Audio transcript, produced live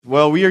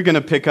Well, we are going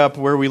to pick up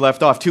where we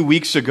left off 2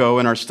 weeks ago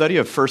in our study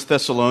of 1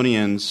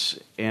 Thessalonians.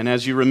 And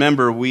as you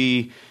remember,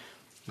 we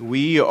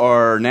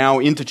are now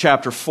into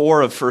chapter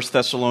 4 of 1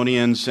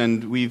 Thessalonians,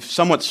 and we've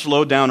somewhat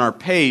slowed down our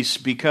pace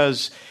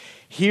because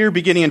here,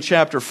 beginning in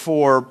chapter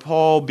 4,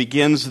 Paul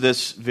begins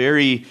this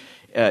very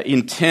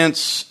intense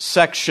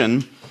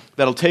section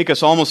that'll take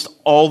us almost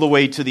all the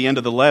way to the end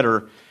of the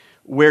letter,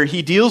 where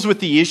he deals with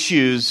the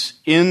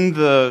issues in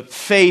the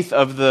faith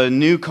of the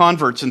new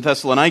converts in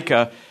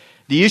Thessalonica,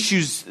 the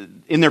issues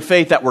in their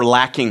faith that were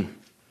lacking.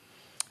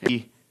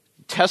 The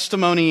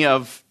testimony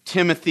of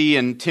Timothy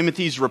and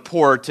Timothy's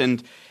report,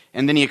 and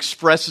then he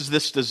expresses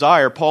this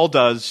desire, Paul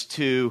does,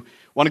 to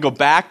want to go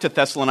back to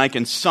Thessalonica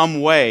in some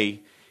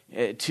way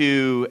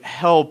to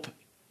help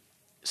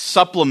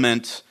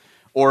supplement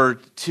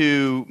or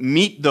to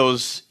meet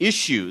those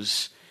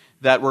issues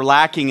that were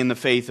lacking in the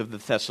faith of the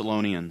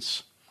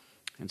Thessalonians.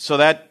 And so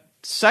that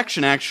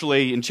section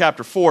actually in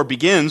chapter 4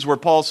 begins where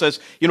Paul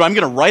says, I'm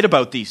going to write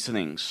about these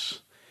things.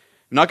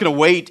 I'm not going to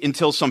wait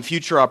until some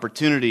future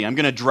opportunity. I'm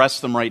going to address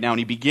them right now. And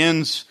he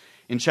begins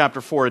in chapter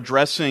 4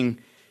 addressing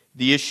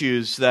the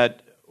issues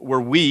that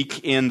were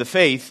weak in the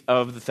faith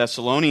of the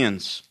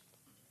Thessalonians.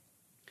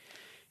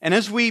 And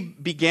as we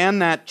began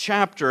that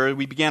chapter,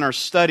 we began our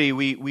study,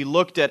 we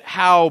looked at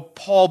how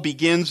Paul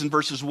begins in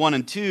verses 1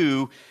 and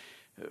 2,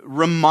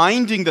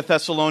 reminding the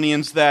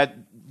Thessalonians that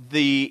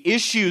the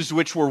issues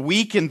which were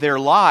weak in their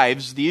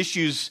lives, the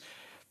issues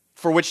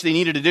for which they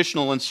needed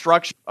additional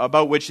instruction,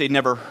 about which they'd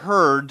never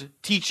heard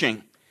teaching.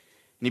 And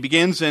he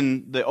begins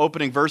in the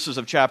opening verses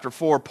of chapter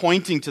 4,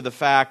 pointing to the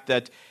fact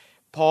that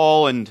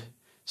Paul and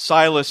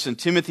Silas and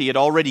Timothy had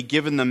already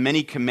given them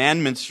many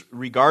commandments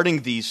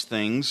regarding these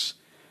things.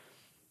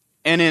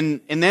 And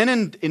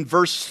then in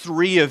verse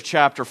 3 of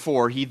chapter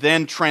 4, he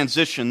then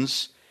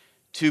transitions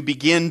to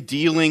begin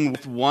dealing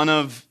with one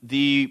of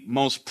the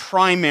most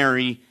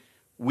primary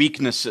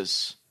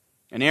weaknesses,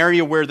 an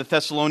area where the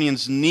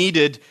Thessalonians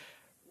needed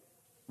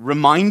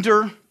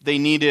reminder, they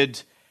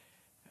needed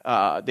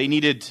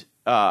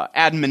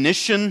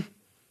admonition,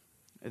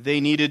 they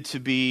needed to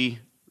be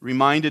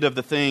reminded of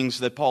the things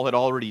that Paul had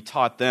already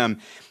taught them.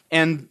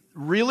 And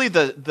really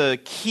the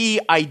key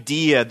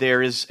idea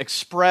there is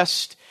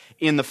expressed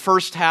in the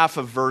first half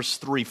of verse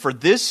 3. For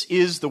this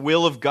is the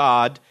will of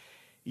God,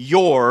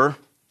 your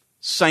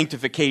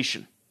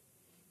sanctification.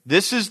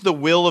 This is the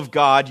will of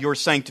God, your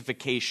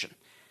sanctification.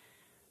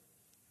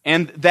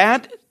 And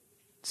that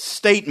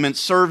statement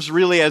serves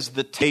really as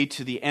the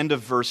to the end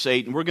of verse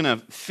 8. And we're going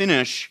to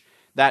finish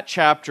that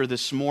chapter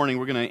this morning.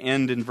 We're going to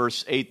end in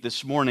verse 8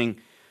 this morning.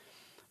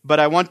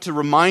 But I want to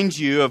remind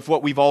you of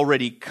what we've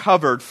already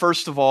covered.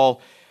 First of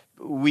all,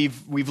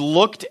 we've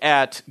looked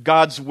at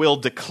God's will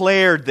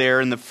declared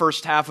there in the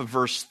first half of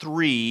verse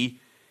 3.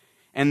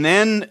 And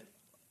then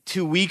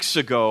 2 weeks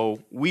ago,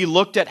 we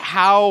looked at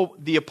how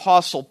the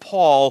Apostle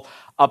Paul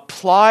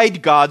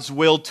applied God's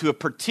will to a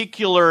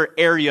particular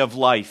area of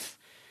life,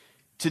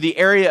 to the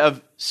area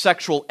of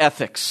sexual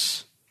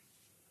ethics.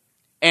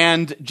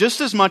 And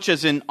just as much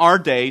as in our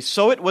day,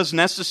 so it was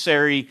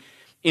necessary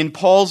in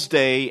Paul's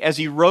day, as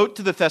he wrote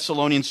to the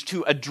Thessalonians,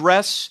 to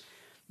address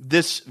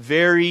this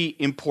very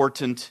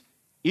important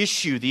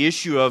issue, the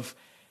issue of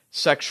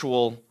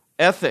sexual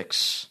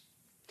ethics.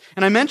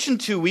 And I mentioned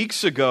 2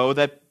 weeks ago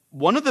that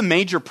one of the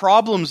major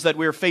problems that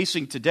we're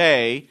facing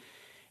today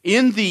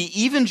in the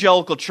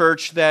evangelical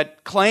church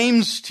that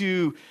claims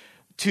to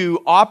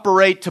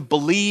operate, to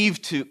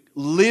believe, to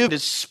live,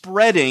 is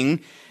spreading,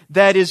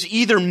 that is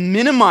either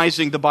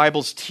minimizing the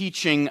Bible's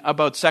teaching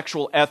about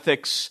sexual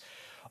ethics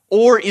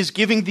or is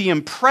giving the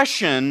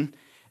impression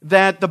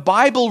that the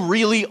Bible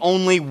really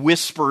only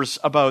whispers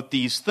about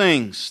these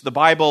things. The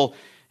Bible,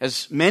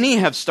 as many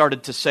have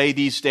started to say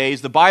these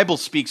days, the Bible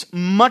speaks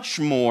much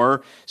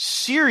more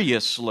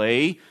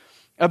seriously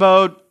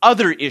about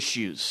other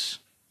issues,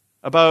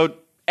 about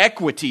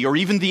equity or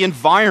even the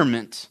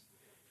environment.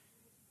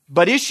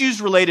 But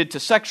issues related to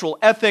sexual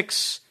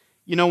ethics,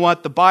 you know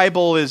what? The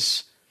Bible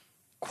is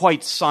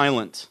quite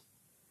silent.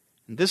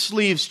 And this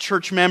leaves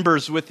church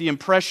members with the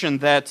impression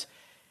that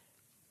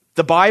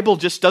the Bible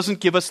just doesn't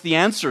give us the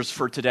answers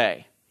for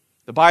today.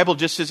 The Bible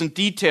just isn't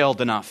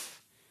detailed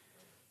enough.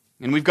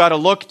 And we've got to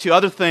look to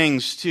other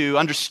things to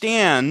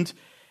understand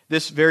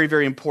this very,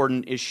 very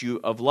important issue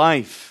of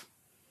life.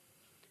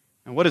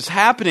 And what is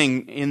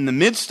happening in the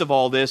midst of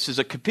all this is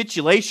a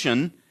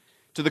capitulation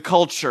to the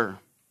culture.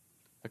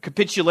 A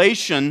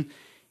capitulation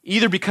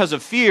either because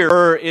of fear,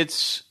 or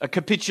it's a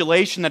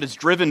capitulation that is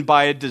driven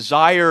by a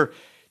desire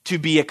to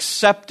be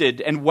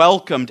accepted and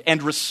welcomed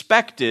and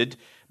respected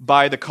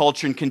by the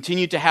culture and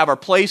continue to have our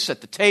place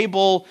at the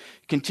table,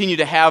 continue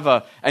to have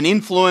an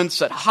influence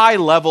at high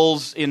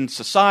levels in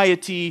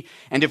society.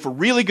 And if we're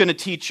really going to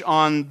teach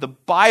on the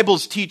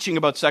Bible's teaching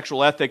about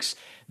sexual ethics,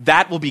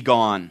 that will be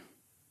gone.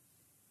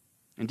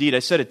 Indeed, I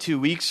said it 2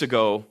 weeks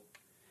ago,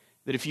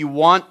 that if you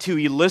want to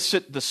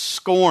elicit the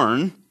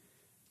scorn,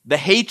 the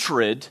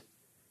hatred,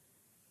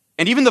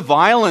 and even the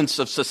violence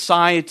of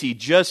society,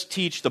 just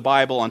teach the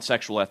Bible on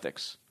sexual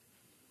ethics.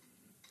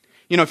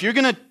 If you're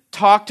going to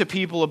talk to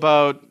people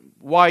about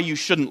why you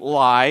shouldn't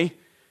lie,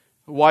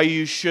 why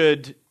you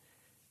should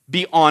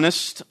be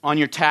honest on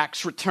your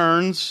tax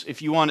returns,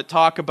 if you want to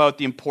talk about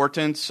the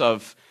importance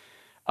of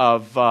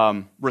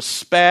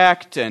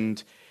respect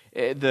and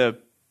the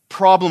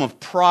problem of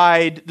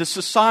pride, the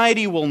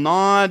society will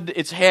nod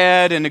its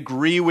head and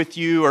agree with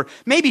you, or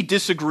maybe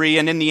disagree,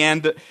 and in the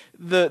end,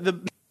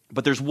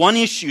 but there's one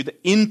issue that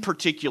in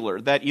particular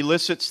that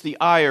elicits the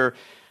ire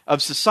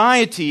of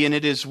society, and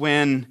it is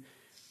when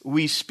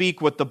we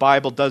speak what the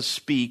Bible does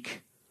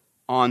speak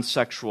on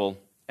sexual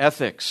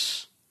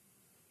ethics.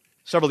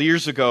 Several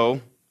years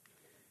ago,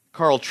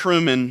 Carl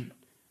Trueman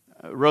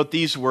wrote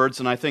these words,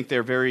 and I think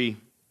they're very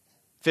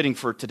fitting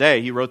for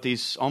today. He wrote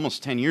these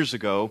almost 10 years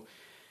ago,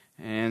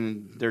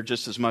 and they're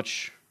just as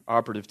much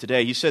operative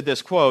today. He said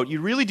this, quote,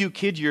 "You really do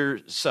kid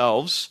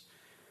yourselves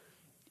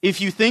if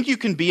you think you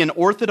can be an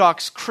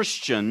Orthodox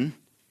Christian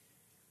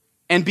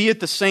and be at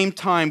the same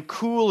time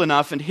cool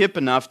enough and hip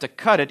enough to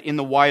cut it in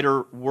the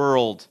wider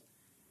world.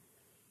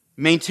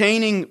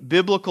 Maintaining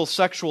biblical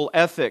sexual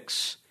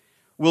ethics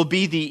will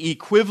be the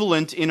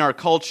equivalent in our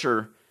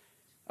culture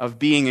of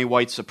being a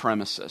white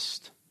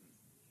supremacist."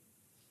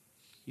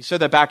 He said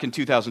that back in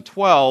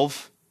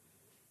 2012,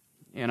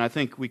 and I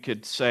think we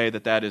could say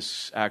that that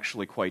is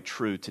actually quite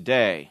true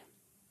today.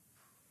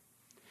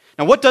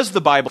 Now, what does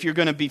the Bible, if you're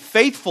going to be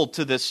faithful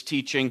to this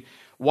teaching,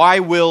 why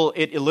will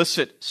it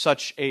elicit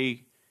such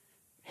a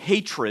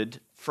hatred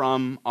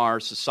from our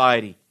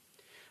society?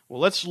 Well,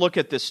 let's look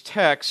at this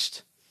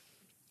text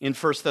in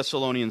 1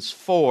 Thessalonians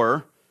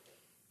 4.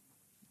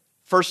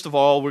 First of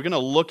all, we're going to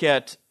look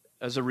at,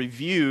 as a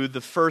review, the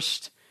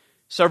first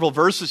several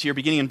verses here,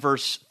 beginning in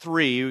verse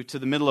 3 to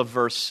the middle of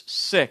verse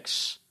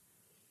 6.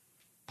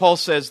 Paul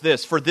says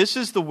this, "For this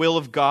is the will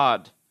of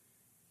God,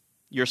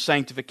 your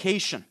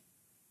sanctification.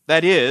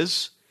 That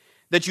is,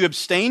 that you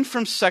abstain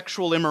from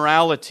sexual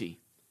immorality,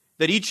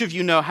 that each of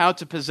you know how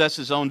to possess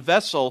his own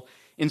vessel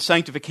in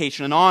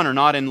sanctification and honor,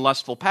 not in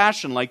lustful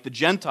passion like the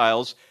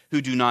Gentiles who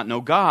do not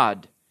know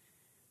God,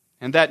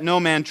 and that no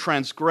man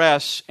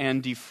transgress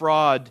and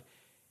defraud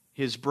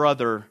his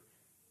brother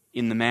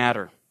in the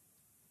matter."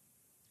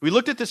 We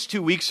looked at this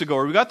 2 weeks ago,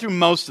 or we got through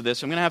most of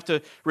this. I'm going to have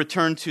to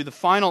return to the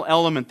final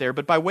element there.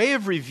 But by way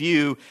of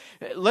review,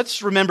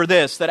 let's remember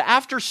this, that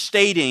after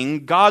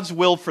stating God's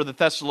will for the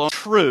Thessalonians,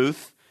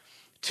 truth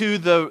to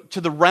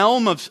the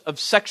realm of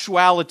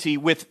sexuality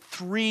with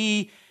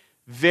three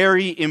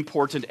very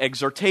important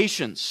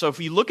exhortations. So if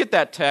you look at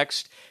that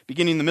text,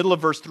 beginning in the middle of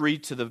verse 3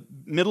 to the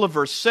middle of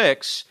verse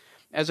 6,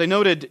 as I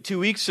noted 2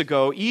 weeks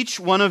ago, each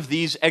one of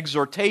these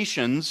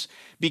exhortations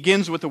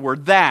begins with the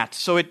word "that."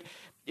 So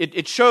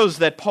it shows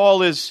that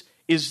Paul is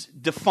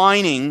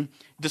defining,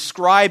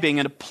 describing,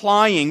 and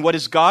applying what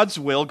is God's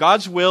will.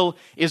 God's will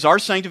is our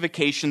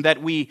sanctification,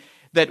 that we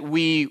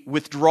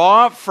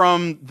withdraw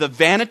from the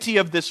vanity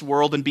of this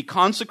world and be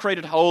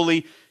consecrated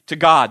wholly to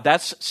God.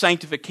 That's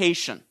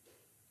sanctification.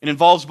 It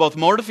involves both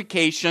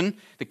mortification,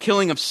 the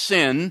killing of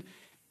sin,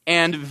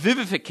 and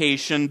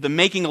vivification, the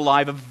making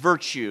alive of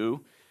virtue.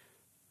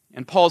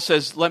 And Paul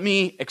says, let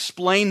me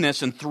explain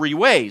this in three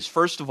ways.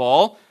 First of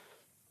all,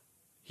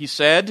 he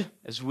said,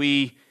 as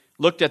we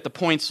looked at the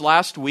points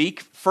last week,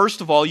 first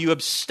of all, you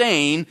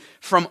abstain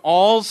from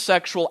all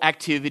sexual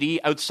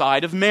activity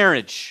outside of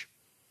marriage.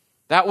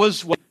 That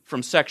was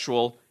from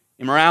sexual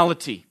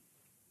immorality.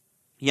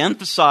 He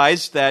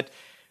emphasized that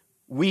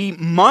we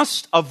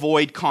must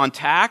avoid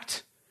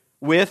contact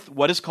with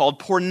what is called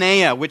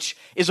porneia, which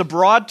is a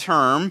broad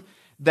term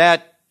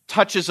that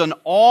touches on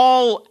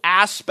all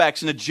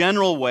aspects in a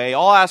general way,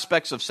 all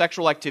aspects of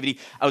sexual activity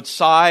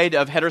outside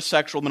of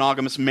heterosexual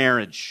monogamous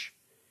marriage.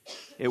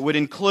 It would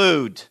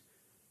include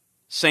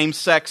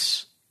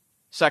same-sex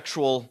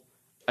sexual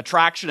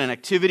attraction and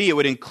activity. It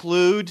would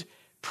include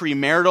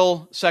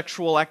premarital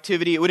sexual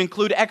activity. It would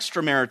include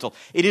extramarital.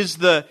 It is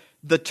the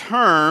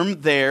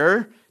term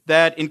there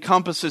that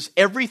encompasses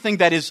everything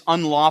that is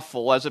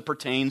unlawful as it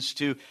pertains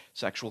to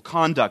sexual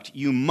conduct.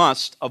 You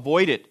must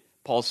avoid it,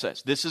 Paul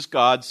says. This is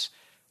God's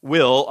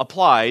will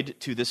applied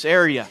to this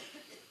area.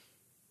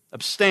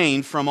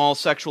 Abstain from all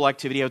sexual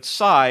activity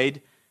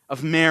outside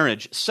of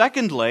marriage.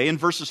 Secondly, in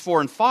verses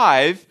 4 and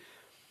 5,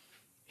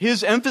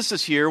 his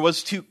emphasis here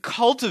was to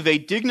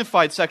cultivate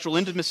dignified sexual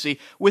intimacy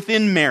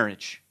within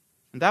marriage.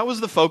 And that was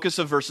the focus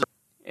of verses.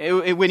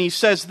 When he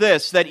says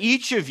this, that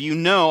each of you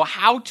know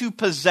how to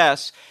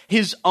possess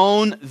his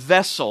own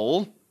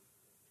vessel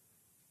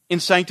in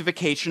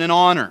sanctification and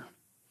honor.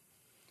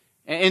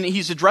 And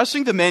he's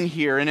addressing the men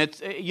here, and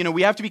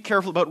we have to be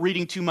careful about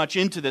reading too much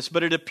into this,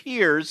 but it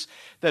appears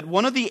that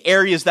one of the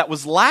areas that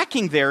was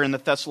lacking there in the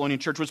Thessalonian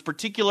church was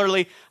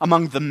particularly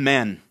among the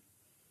men.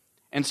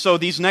 And so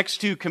these next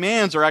two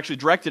commands are actually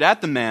directed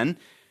at the men.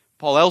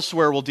 Paul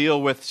elsewhere will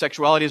deal with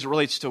sexuality as it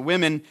relates to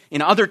women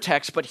in other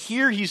texts, but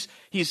here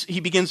he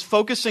begins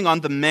focusing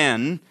on the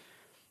men.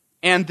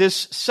 And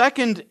this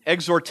second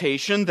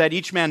exhortation, that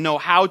each man know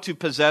how to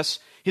possess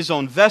his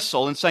own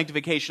vessel in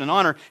sanctification and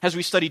honor, as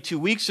we studied 2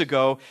 weeks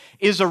ago,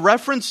 is a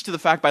reference to the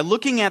fact, by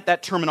looking at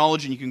that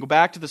terminology, and you can go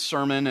back to the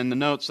sermon and the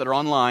notes that are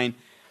online,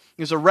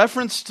 is a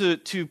reference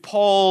to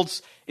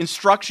Paul's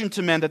instruction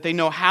to men that they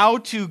know how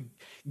to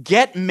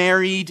get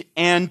married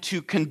and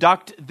to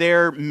conduct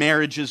their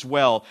marriages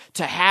well,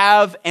 to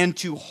have and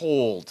to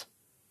hold.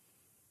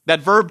 That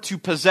verb to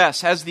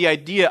possess has the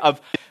idea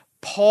of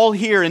Paul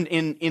here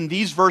in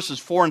these verses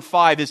 4 and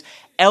 5 is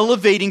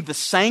elevating the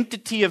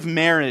sanctity of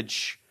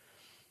marriage.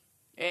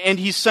 And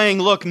he's saying,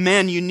 look,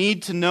 men, you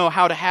need to know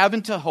how to have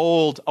and to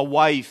hold a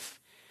wife.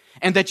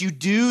 And that you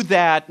do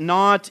that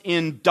not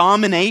in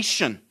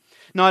domination,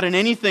 not in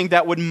anything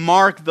that would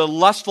mark the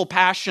lustful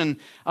passion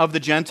of the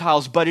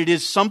Gentiles, but it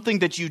is something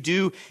that you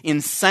do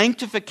in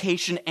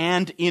sanctification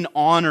and in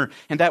honor.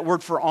 And that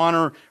word for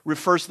honor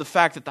refers to the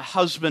fact that the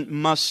husband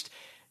must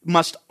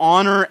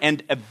honor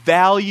and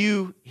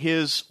value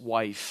his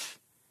wife.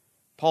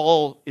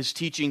 Paul is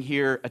teaching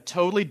here a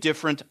totally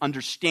different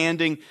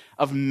understanding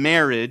of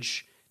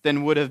marriage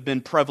than would have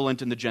been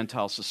prevalent in the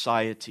Gentile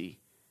society.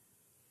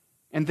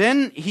 And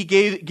then he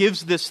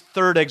gives this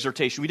third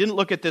exhortation. We didn't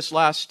look at this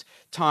last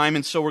time,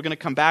 and so we're going to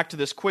come back to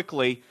this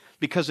quickly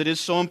because it is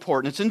so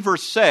important. It's in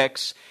verse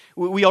 6.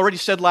 We already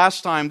said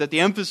last time that the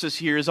emphasis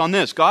here is on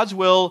this. God's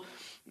will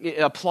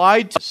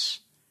applied to us.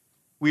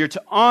 We are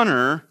to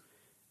honor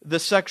the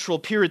sexual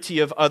purity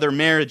of other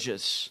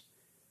marriages.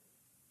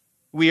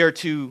 We are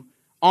to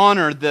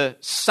honor the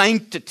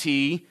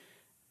sanctity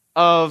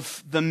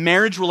of the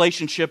marriage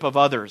relationship of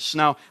others.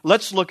 Now,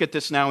 let's look at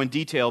this now in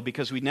detail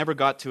because we never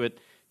got to it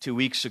 2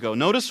 weeks ago.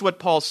 Notice what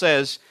Paul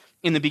says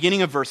in the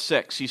beginning of verse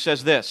 6. He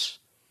says this,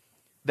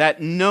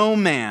 that no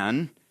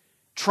man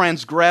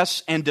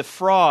transgress and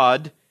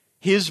defraud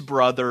his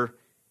brother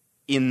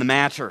in the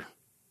matter.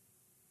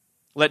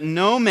 Let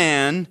no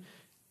man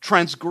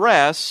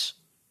transgress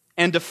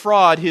and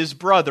defraud his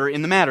brother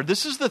in the matter.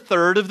 This is the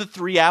third of the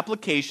three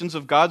applications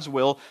of God's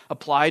will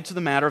applied to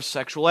the matter of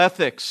sexual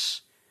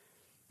ethics.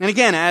 And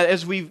again,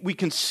 as we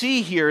can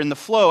see here in the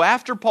flow,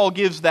 after Paul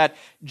gives that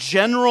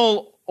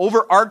general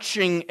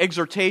overarching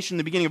exhortation in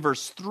the beginning of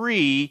verse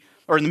 3,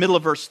 or in the middle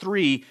of verse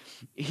 3,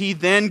 he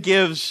then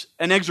gives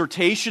an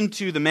exhortation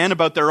to the men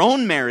about their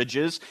own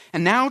marriages,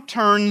 and now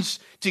turns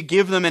to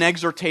give them an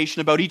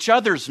exhortation about each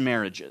other's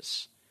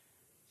marriages.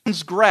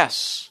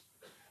 Transgress,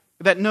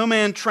 that no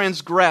man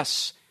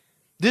transgress.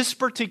 This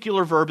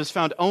particular verb is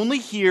found only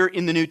here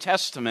in the New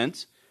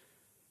Testament.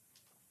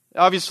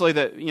 Obviously,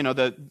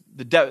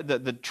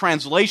 the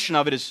translation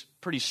of it is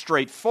pretty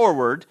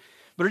straightforward,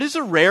 but it is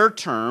a rare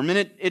term, and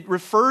it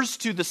refers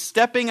to the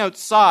stepping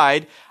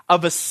outside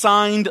of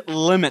assigned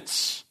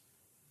limits.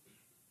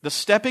 The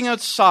stepping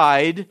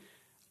outside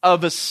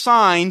of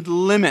assigned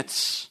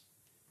limits.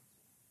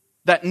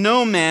 That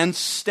no man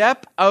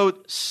step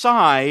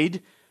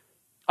outside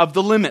of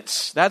the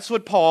limits. That's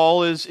what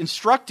Paul is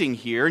instructing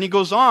here, and he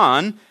goes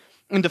on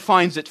and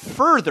defines it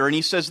further, and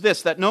he says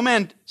this, that no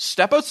man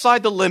step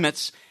outside the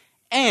limits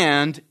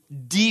and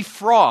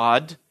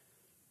defraud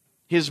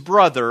his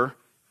brother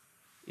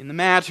in the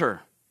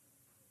matter.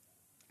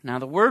 Now,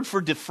 the word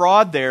for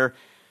defraud there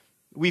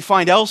we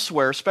find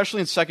elsewhere,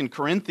 especially in 2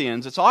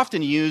 Corinthians. It's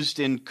often used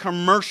in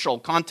commercial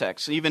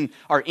contexts. Even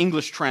our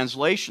English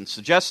translation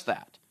suggests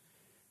that.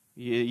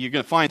 You're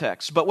going to find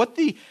text. But what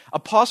the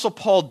Apostle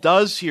Paul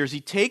does here is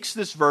he takes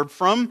this verb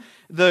from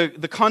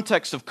the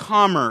context of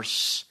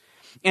commerce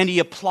and he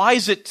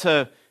applies it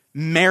to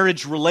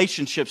marriage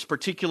relationships,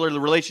 particularly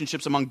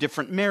relationships among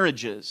different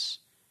marriages.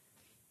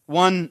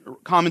 One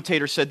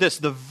commentator said this,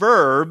 the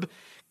verb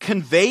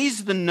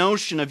conveys the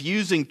notion of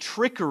using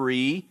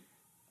trickery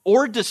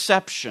or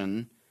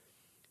deception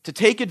to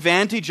take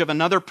advantage of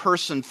another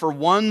person for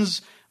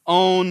one's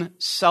own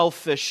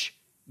selfish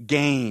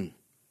gain.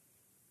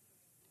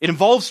 It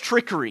involves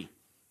trickery,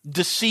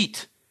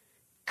 deceit,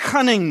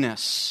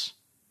 cunningness,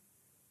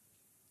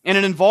 and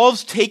it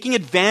involves taking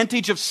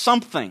advantage of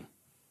something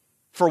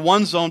for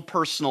one's own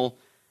personal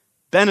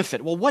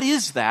benefit. Well, what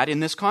is that in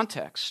this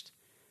context?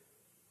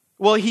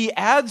 Well, he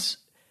adds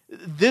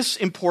this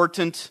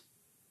important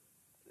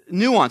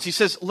nuance. He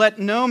says, let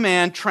no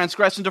man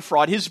transgress and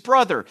defraud his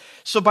brother.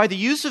 So by the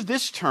use of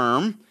this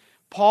term,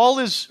 Paul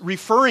is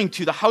referring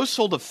to the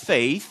household of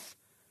faith.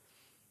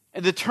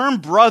 The term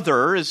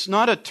brother is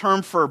not a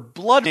term for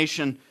blood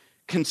relation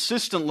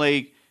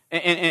consistently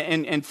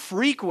and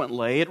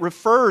frequently. It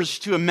refers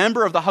to a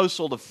member of the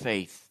household of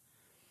faith.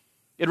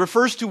 It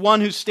refers to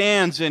one who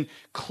stands in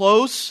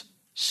close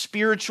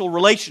spiritual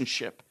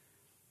relationship.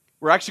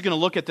 We're actually going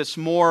to look at this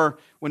more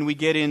when we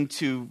get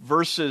into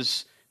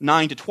verses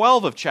 9 to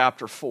 12 of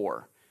chapter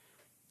 4.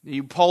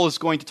 Paul is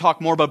going to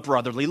talk more about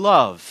brotherly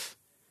love.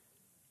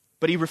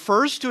 But he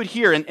refers to it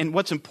here, and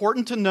what's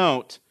important to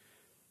note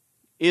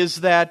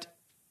is that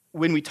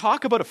when we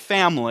talk about a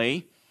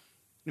family,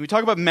 when we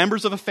talk about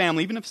members of a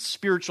family, even a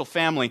spiritual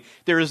family,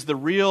 there is the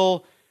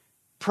real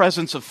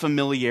presence of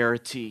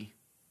familiarity.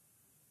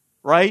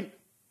 Right?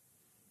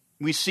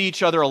 We see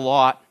each other a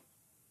lot.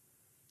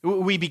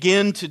 We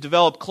begin to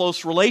develop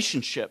close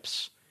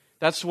relationships.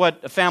 That's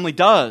what a family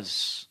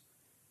does.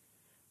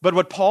 But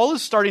what Paul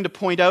is starting to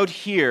point out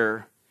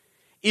here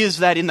is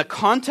that in the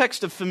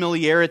context of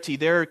familiarity,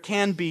 there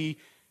can be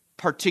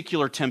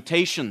particular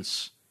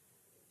temptations.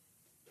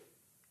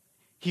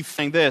 He's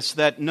saying this,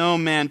 that no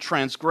man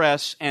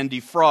transgress and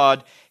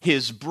defraud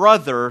his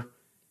brother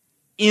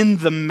in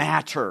the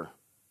matter.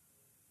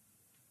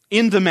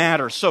 In the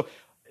matter. So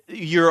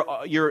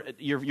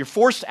you're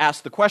forced to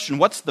ask the question,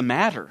 what's the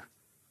matter?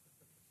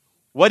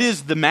 What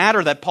is the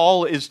matter that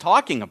Paul is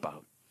talking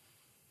about?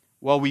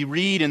 Well, we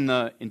read in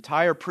the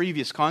entire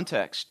previous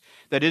context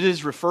that it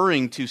is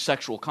referring to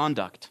sexual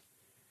conduct.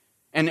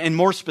 And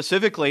more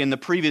specifically in the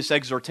previous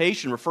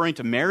exhortation, referring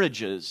to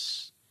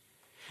marriages.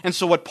 And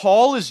so what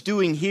Paul is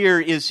doing here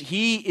is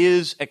he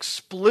is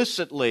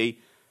explicitly,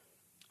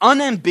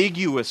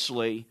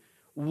 unambiguously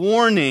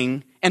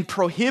warning and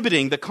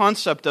prohibiting the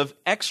concept of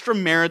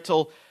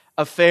extramarital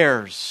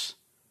affairs.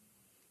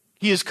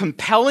 He is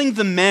compelling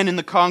the men in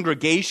the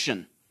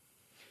congregation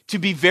to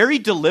be very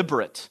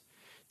deliberate,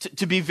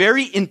 to be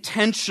very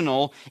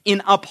intentional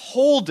in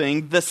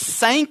upholding the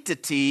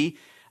sanctity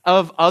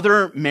of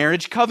other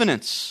marriage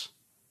covenants.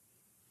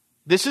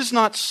 This is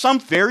not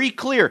something very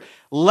clear.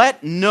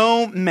 Let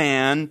no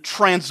man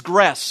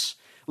transgress.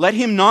 Let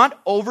him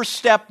not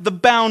overstep the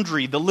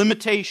boundary, the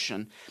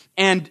limitation,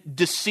 and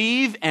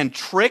deceive and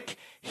trick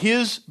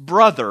his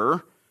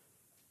brother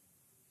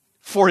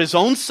for his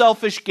own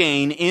selfish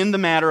gain in the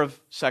matter of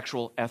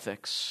sexual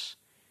ethics.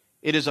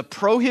 It is a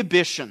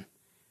prohibition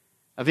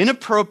of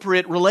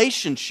inappropriate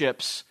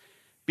relationships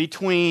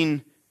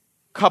between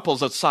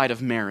couples outside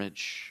of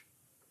marriage.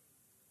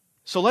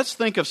 So let's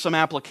think of some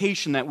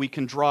application that we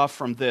can draw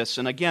from this.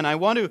 And again, I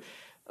want to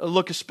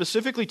look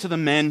specifically to the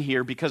men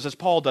here because as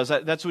Paul does,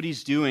 that's what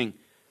he's doing.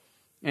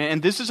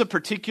 And this is a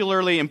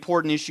particularly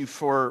important issue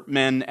for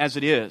men as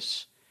it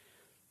is.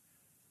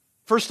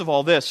 First of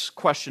all, this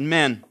question,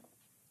 men,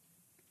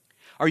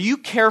 are you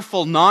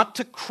careful not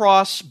to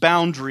cross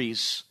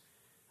boundaries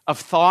of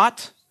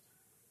thought,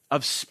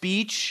 of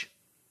speech,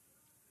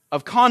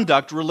 of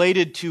conduct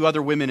related to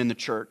other women in the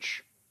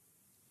church?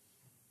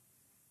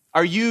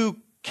 Are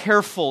you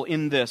careful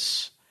in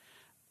this,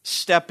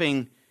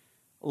 stepping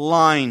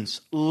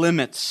lines,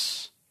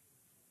 limits?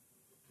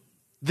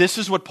 This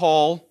is what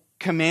Paul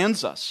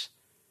commands us.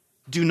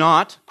 Do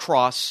not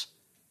cross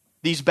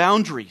these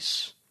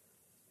boundaries.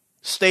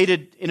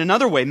 Stated in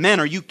another way, men,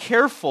 are you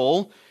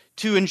careful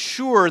to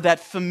ensure that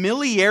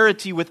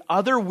familiarity with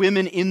other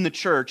women in the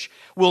church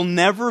will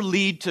never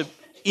lead to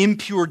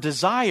impure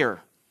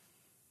desire?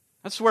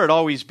 That's where it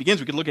always begins.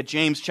 We could look at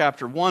James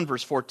chapter 1,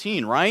 verse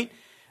 14, right?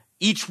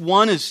 Each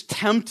one is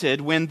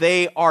tempted when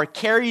they are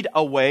carried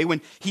away,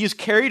 when he is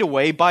carried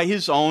away by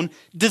his own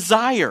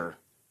desire.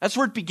 That's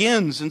where it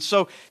begins. And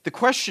so the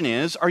question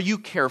is, are you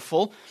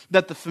careful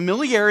that the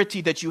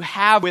familiarity that you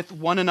have with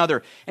one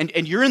another, and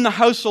you're in the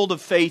household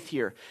of faith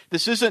here.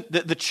 This isn't,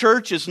 the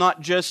church is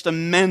not just a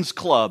men's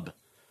club.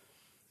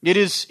 It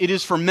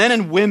is for men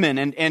and women,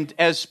 and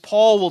as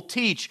Paul will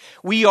teach,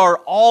 we are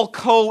all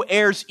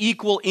co-heirs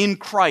equal in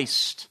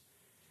Christ.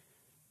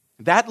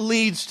 That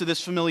leads to this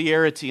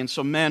familiarity. And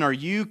so men, are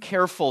you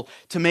careful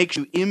to make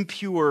sure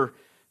impure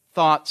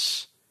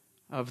thoughts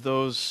of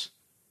those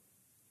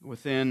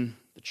within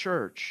the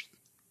church?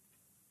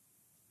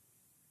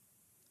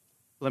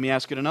 Let me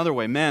ask it another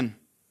way. Men,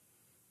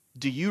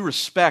 do you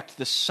respect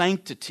the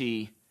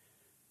sanctity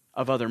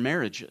of other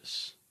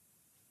marriages?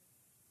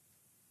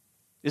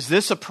 Is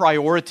this a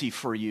priority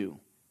for you?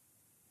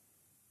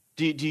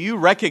 Do you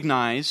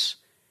recognize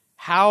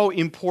how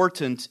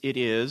important it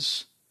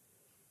is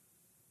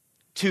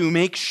to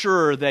make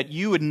sure that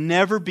you would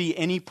never be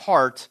any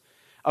part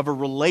of a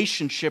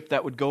relationship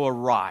that would go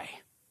awry,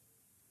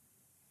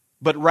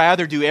 but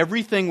rather do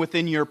everything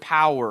within your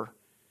power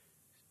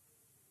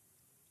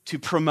to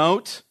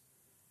promote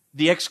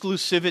the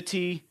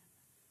exclusivity,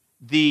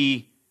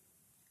 the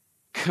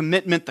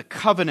commitment, the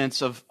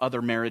covenants of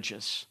other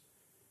marriages?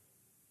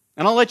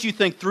 And I'll let you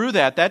think through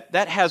that.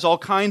 That has all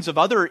kinds of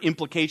other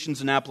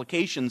implications and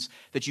applications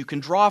that you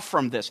can draw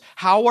from this.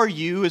 How are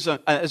you as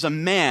a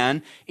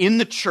man in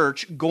the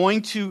church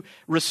going to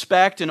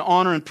respect and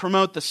honor and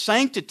promote the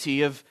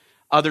sanctity of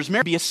others'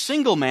 marriage? Be a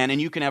single man and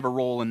you can have a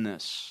role in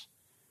this.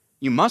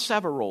 You must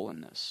have a role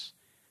in this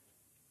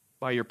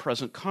by your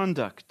present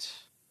conduct.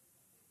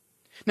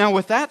 Now,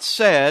 with that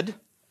said,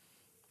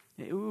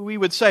 we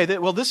would say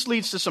that, well, this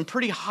leads to some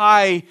pretty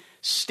high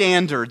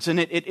standards, and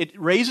it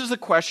raises the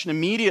question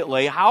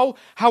immediately, how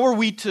are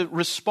we to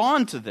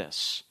respond to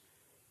this?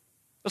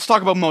 Let's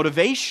talk about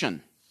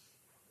motivation.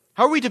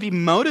 How are we to be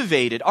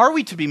motivated? Are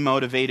we to be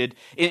motivated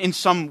in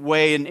some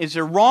way, and is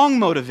there wrong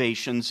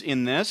motivations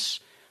in this?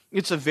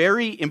 It's a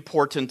very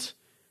important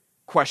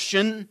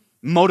question.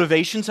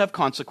 Motivations have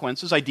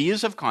consequences.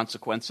 Ideas have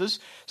consequences.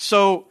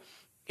 So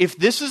if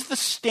this is the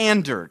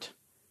standard,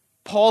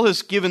 Paul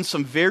has given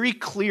some very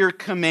clear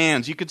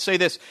commands. You could say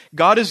this,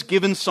 God has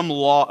given some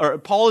law, or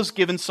Paul has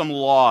given some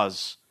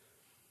laws.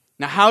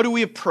 Now, how do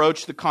we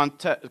approach the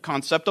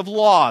concept of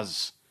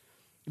laws?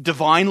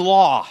 Divine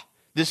law.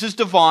 This is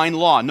divine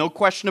law, no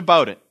question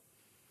about it.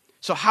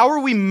 So how are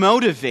we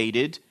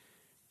motivated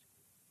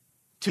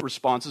to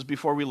responses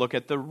before we look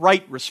at the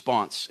right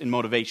response in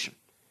motivation?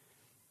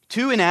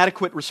 Two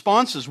inadequate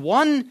responses.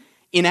 One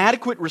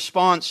inadequate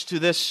response to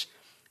this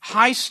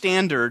high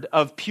standard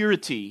of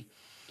purity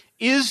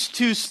is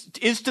to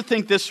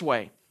think this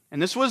way.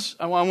 And this was,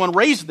 I want to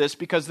raise this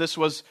because this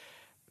was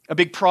a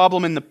big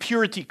problem in the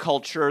purity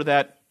culture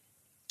that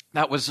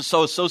was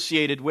so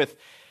associated with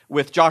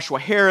Joshua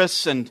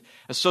Harris and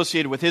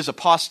associated with his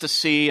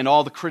apostasy and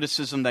all the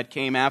criticism that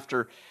came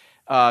after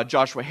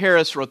Joshua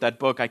Harris wrote that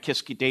book, I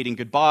Kiss Dating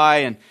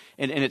Goodbye,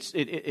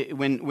 and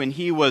when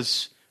he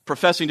was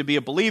professing to be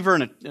a believer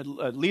and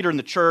a leader in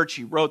the church,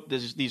 he wrote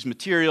these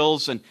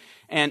materials,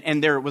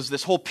 and there was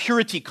this whole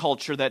purity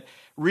culture that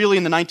really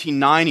in the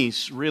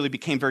 1990s really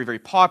became very, very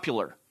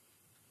popular.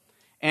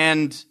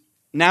 And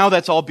now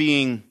that's all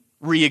being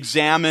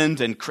re-examined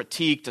and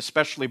critiqued,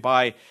 especially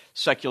by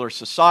secular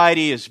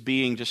society, as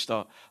being just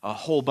a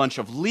whole bunch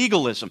of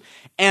legalism.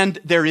 And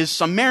there is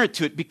some merit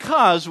to it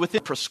because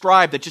within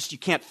prescribed that just you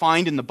can't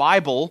find in the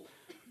Bible.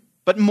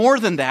 But more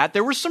than that,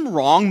 there were some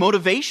wrong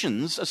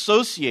motivations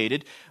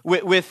associated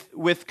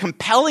with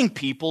compelling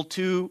people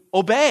to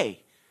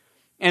obey.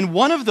 And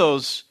one of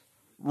those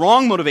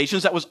wrong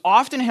motivations that was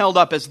often held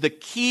up as the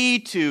key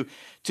to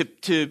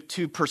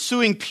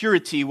pursuing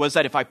purity was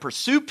that if I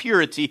pursue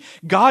purity,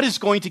 God is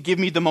going to give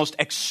me the most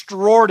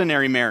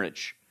extraordinary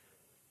marriage.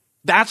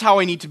 That's how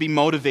I need to be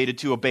motivated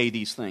to obey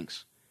these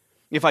things.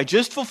 If I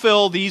just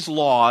fulfill these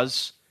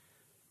laws,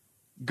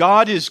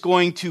 God is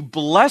going to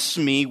bless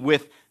me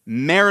with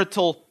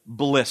marital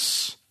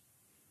bliss.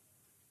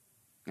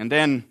 And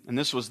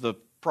this was the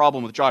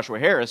problem with Joshua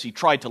Harris, he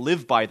tried to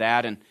live by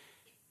that, and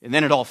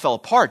then it all fell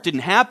apart. Didn't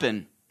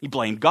happen. He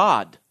blamed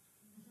God.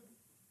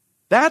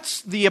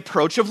 That's the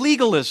approach of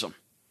legalism.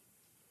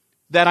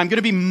 That I'm going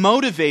to be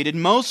motivated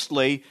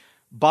mostly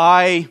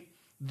by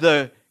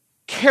the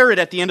carrot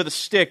at the end of the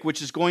stick,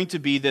 which is going to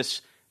be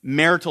this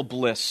marital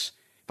bliss.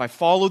 If I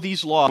follow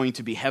these laws, it's going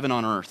to be heaven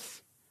on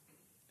earth.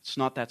 It's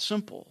not that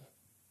simple.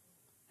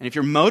 And if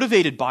you're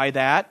motivated by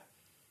that,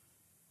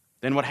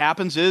 then what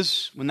happens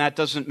is, when that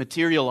doesn't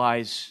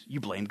materialize, you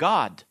blame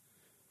God.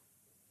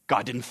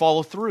 God didn't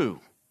follow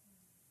through.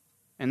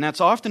 And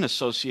that's often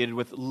associated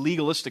with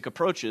legalistic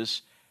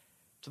approaches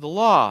to the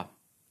law.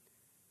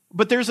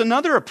 But there's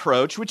another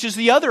approach, which is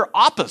the other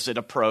opposite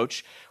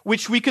approach,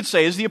 which we could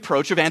say is the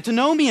approach of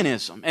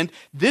antinomianism. And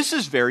this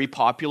is very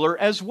popular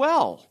as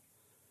well.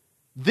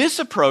 This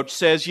approach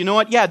says, you know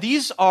what, yeah,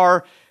 these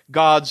are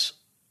God's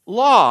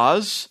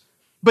laws,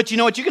 but you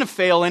know what, you're going to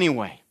fail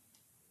anyway.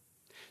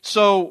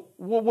 So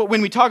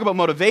when we talk about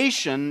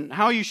motivation,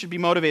 how you should be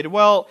motivated,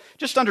 well,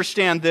 just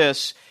understand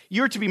this.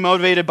 You're to be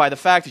motivated by the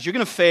fact that you're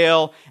going to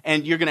fail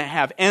and you're going to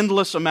have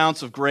endless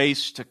amounts of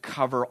grace to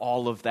cover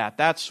all of that.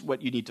 That's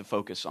what you need to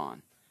focus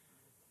on.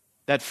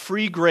 That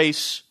free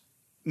grace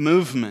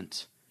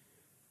movement.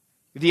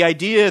 The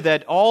idea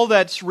that all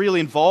that's really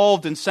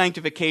involved in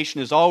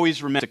sanctification is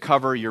always meant to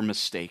cover your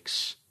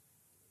mistakes.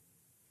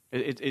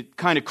 It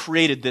kind of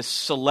created this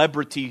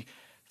celebrity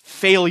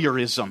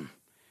failureism,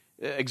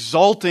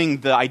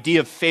 exalting the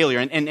idea of failure.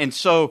 And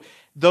so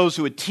those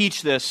who would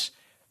teach this,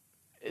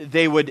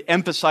 they would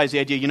emphasize the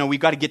idea, you know, we've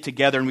got to get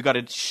together and we've got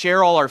to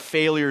share all our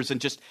failures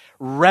and just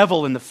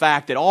revel in the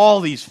fact that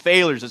all these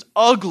failures, as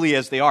ugly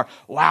as they are,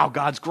 wow,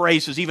 God's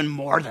grace is even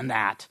more than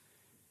that.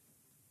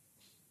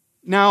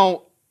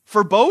 Now,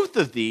 for both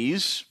of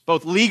these,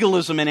 both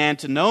legalism and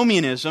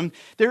antinomianism,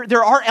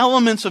 there are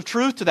elements of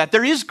truth to that.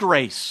 There is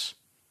grace.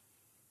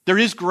 There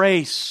is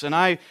grace, and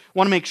I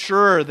want to make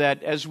sure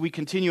that as we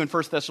continue in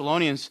 1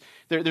 Thessalonians,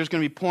 there's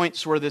going to be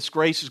points where this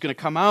grace is going to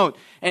come out,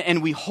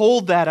 and we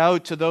hold that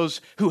out to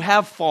those who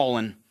have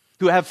fallen,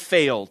 who have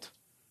failed.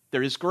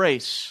 There is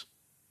grace.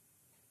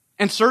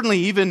 And certainly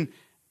even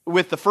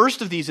with the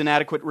first of these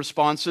inadequate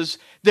responses,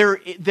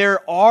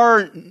 there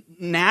are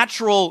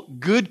natural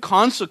good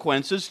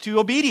consequences to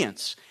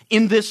obedience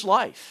in this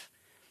life.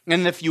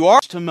 And if you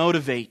are to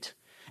motivate,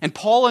 and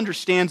Paul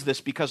understands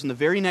this because in the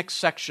very next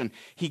section,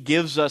 he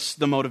gives us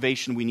the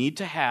motivation we need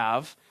to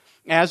have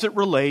as it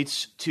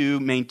relates to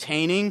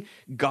maintaining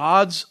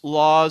God's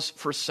laws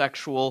for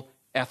sexual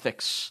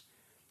ethics.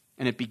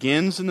 And it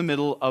begins in the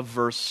middle of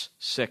verse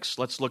 6.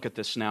 Let's look at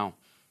this now.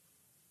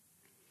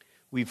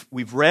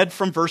 We've read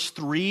from verse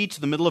 3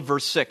 to the middle of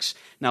verse 6.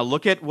 Now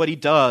look at what he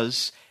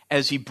does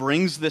as he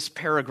brings this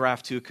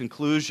paragraph to a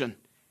conclusion.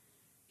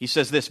 He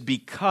says this,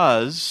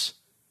 because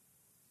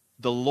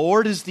the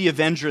Lord is the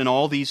avenger in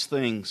all these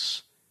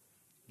things,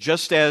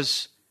 just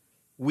as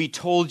we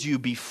told you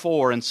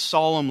before and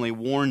solemnly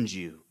warned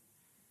you.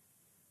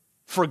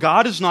 For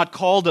God has not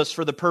called us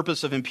for the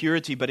purpose of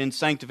impurity, but in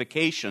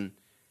sanctification.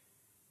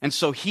 And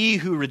so he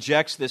who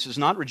rejects this is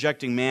not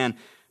rejecting man,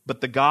 but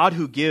the God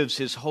who gives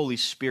his Holy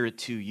Spirit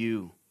to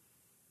you.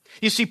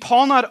 You see,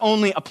 Paul not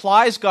only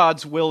applies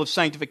God's will of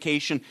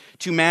sanctification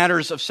to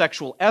matters of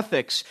sexual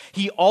ethics,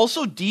 he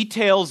also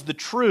details the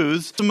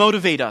truths to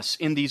motivate us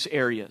in these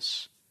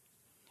areas.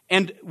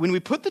 And when we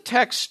look at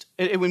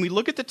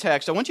the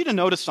text, I want you to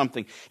notice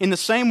something. In the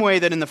same way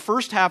that in the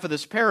first half of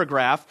this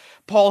paragraph,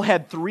 Paul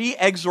had 3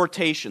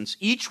 exhortations,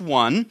 each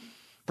one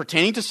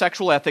pertaining to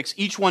sexual ethics,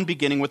 each one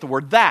beginning with the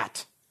word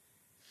that.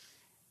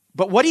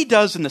 But what he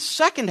does in the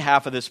second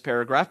half of this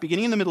paragraph,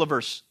 beginning in the middle of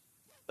verse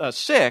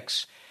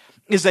 6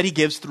 is that he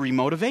gives 3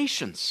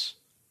 motivations.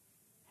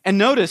 And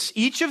notice,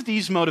 each of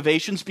these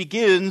motivations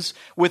begins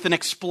with an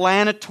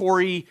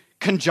explanatory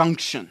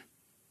conjunction.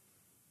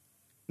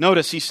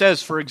 Notice he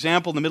says, for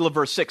example, in the middle of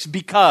verse 6,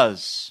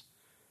 because.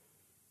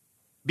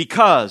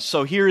 Because.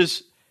 So here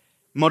is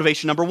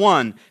motivation number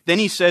 1. Then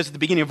he says at the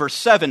beginning of verse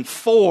 7,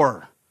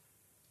 for.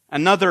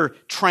 Another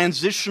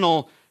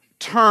transitional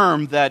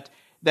term that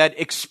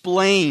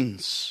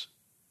explains.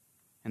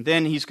 And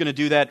then he's going to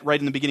do that right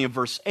in the beginning of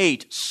verse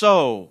 8,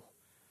 so.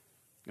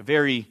 A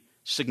very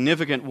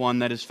significant one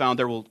that is found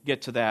there. We'll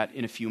get to that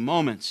in a few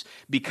moments.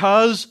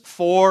 Because,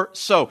 for,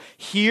 so.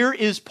 Here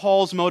is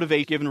Paul's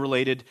motivation given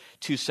related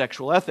to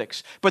sexual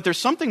ethics. But there's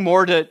something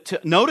more to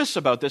notice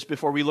about this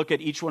before we look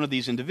at each one of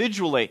these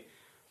individually.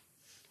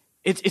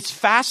 It's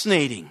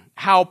fascinating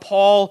how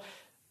Paul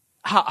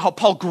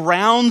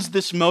grounds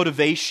this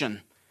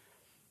motivation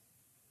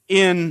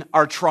in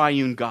our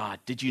triune God.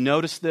 Did you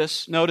notice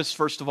this? Notice,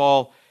 first of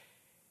all,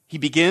 he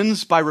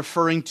begins by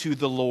referring to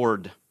the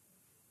Lord.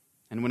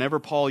 And whenever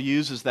Paul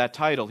uses that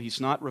title,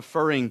 he's not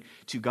referring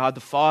to God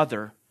the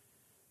Father.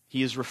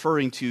 He is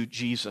referring to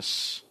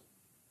Jesus.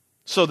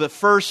 So the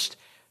first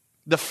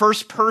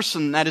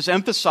person that is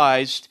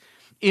emphasized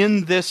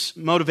in this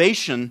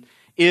motivation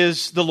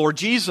is the Lord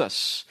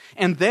Jesus.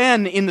 And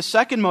then in the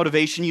second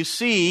motivation, you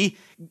see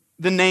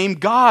the name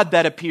God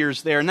that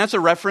appears there. And that's a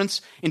reference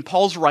in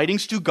Paul's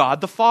writings to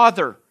God the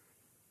Father.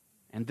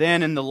 And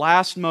then in the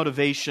last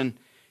motivation,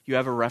 you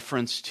have a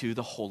reference to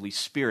the Holy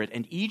Spirit.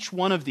 And each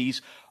one of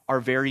these are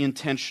very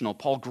intentional.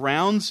 Paul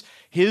grounds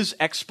his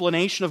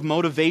explanation of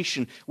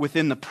motivation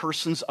within the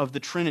persons of the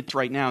Trinity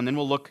right now, and then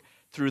we'll look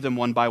through them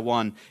one by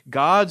one.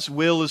 God's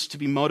will is to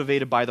be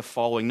motivated by the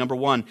following. Number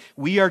 1,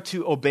 we are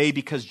to obey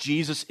because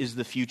Jesus is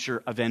the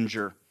future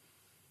avenger.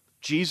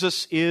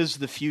 Jesus is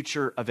the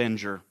future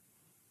avenger.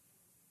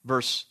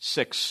 Verse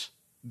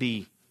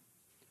 6b.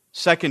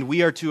 Second,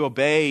 we are to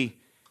obey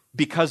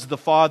because the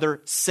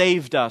Father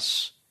saved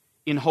us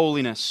in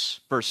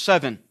holiness. Verse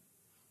 7.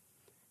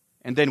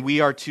 And then we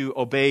are to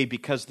obey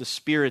because the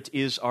Spirit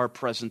is our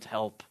present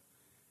help.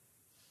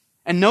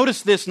 And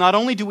notice this, not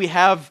only do we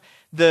have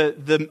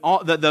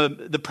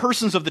the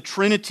persons of the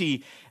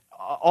Trinity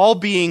all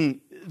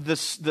being the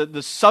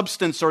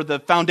substance or the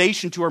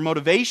foundation to our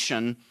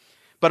motivation,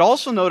 but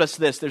also notice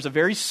this, there's a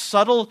very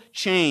subtle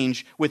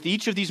change with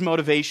each of these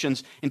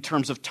motivations in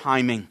terms of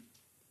timing.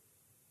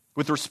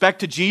 With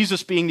respect to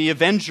Jesus being the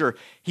avenger,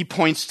 he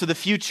points to the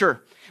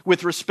future.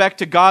 With respect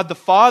to God the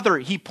Father,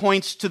 he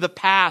points to the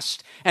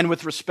past. And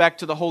with respect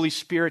to the Holy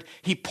Spirit,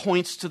 he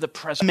points to the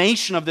present.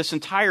 Summation of this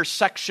entire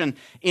section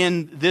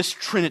in this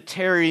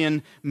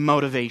Trinitarian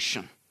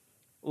motivation.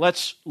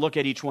 Let's look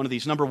at each one of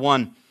these. Number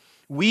 1,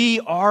 we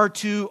are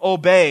to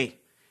obey.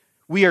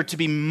 We are to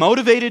be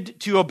motivated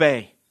to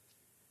obey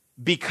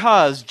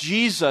because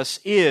Jesus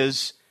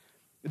is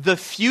the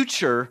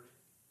future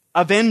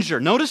avenger.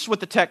 Notice what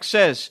the text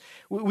says.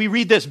 We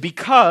read this,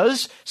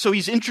 because, so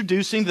he's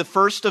introducing the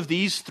first of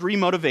these 3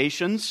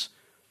 motivations.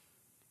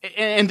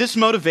 And this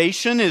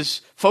motivation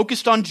is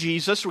focused on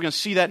Jesus. We're going to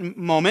see that in a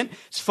moment.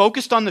 It's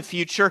focused on the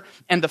future.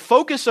 And the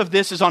focus of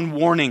this is on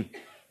warning.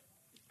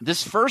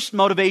 This first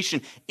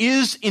motivation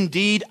is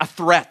indeed a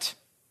threat.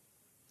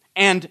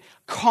 And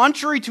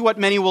contrary to what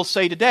many will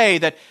say today,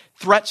 that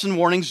threats and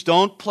warnings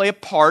don't play a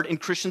part in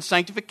Christian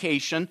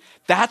sanctification,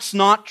 that's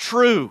not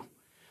true.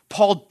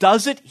 Paul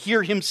does it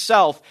here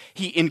himself.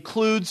 He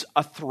includes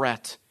a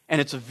threat, and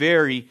it's a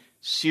very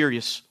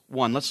serious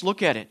one. Let's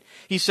look at it.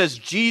 He says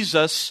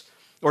Jesus,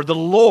 or the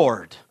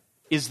Lord,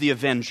 is the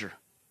avenger.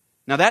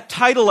 Now that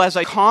title, as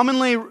I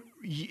commonly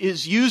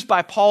is used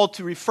by Paul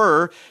to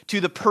refer to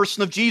the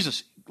person of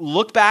Jesus.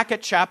 Look back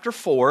at chapter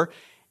 4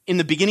 in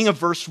the beginning of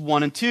verse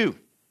 1 and 2.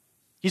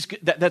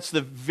 That's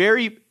the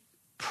very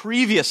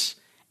previous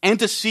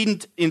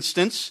antecedent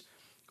instance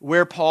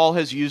where Paul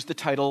has used the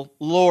title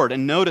Lord.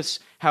 And notice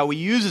how he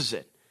uses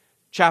it.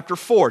 Chapter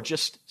 4,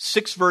 just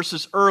 6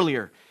 verses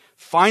earlier.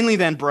 Finally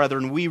then,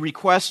 brethren, we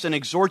request and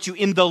exhort you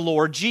in the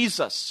Lord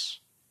Jesus.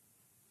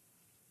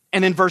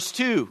 And in verse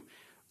 2,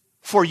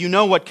 for you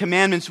know what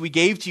commandments we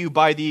gave to you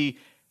by the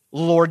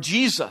Lord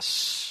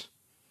Jesus.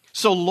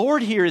 So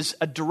Lord here is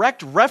a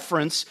direct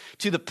reference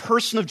to the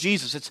person of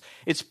Jesus.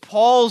 It's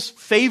Paul's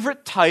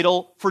favorite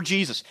title for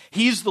Jesus.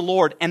 He's the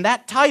Lord. And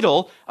that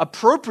title,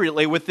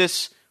 appropriately with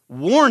this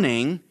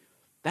warning,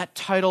 that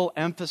title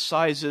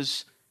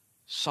emphasizes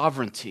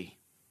sovereignty.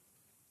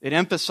 It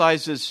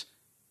emphasizes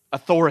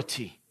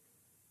authority.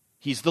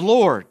 He's the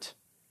Lord.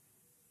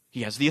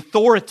 He has the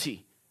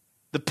authority,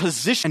 the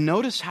position. And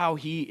notice how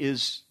he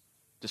is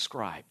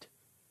described.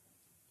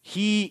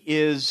 He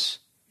is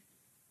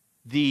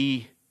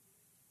the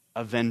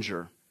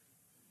avenger.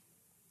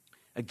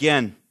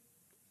 Again,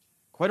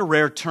 quite a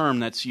rare term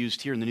that's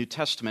used here in the New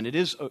Testament.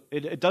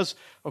 It does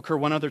occur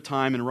one other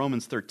time in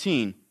Romans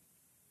 13.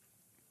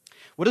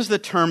 What does the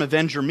term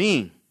avenger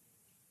mean?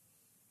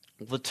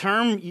 The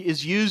term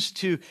is used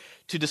to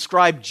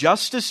describe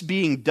justice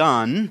being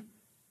done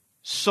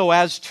so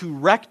as to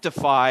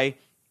rectify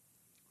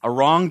a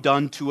wrong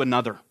done to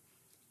another.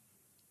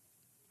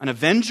 An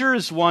avenger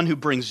is one who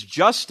brings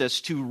justice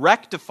to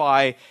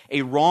rectify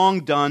a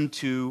wrong done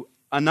to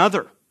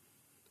another.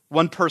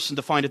 One person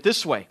defined it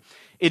this way: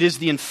 it is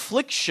the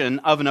infliction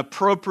of an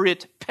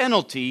appropriate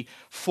penalty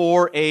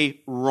for a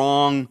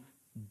wrong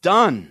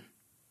done.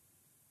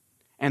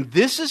 And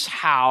this is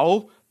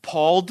how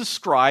Paul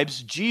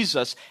describes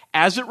Jesus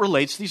as it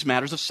relates to these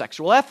matters of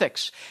sexual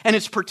ethics. And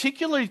it's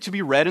particularly to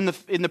be read in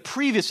the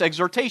previous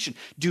exhortation.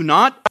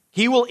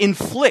 He will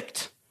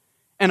inflict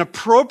an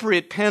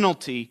appropriate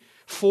penalty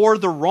for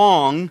the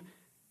wrong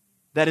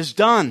that is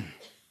done.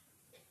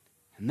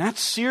 And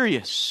that's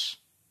serious.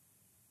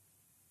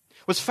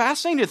 What's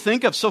fascinating to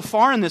think of so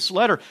far in this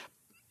letter,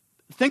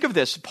 think of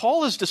this.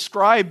 Paul has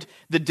described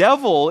the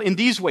devil in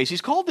these ways.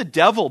 He's called the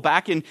devil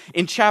back in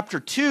chapter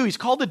 2. He's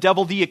called the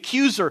devil the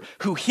accuser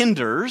who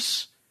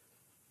hinders.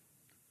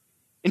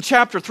 In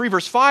chapter 3,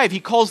 verse 5, he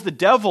calls the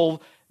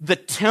devil the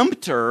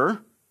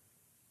tempter.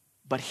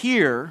 But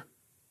here,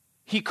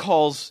 he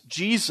calls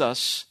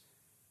Jesus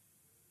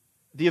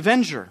the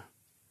avenger.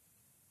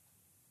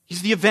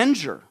 He's the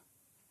avenger.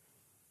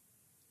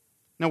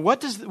 Now, where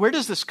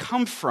does this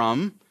come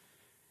from?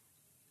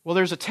 Well,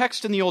 there's a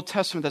text in the Old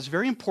Testament that's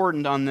very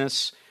important on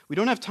this. We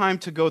don't have time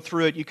to go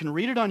through it. You can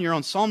read it on your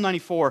own. Psalm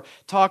 94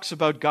 talks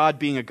about God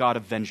being a God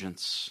of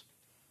vengeance.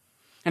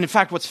 And in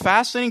fact, what's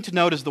fascinating to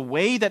note is the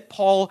way that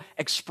Paul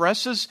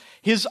expresses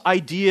his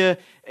idea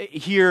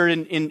here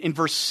in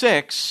verse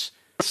 6,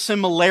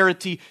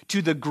 similarity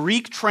to the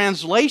Greek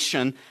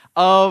translation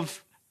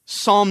of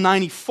Psalm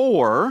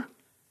 94.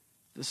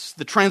 This is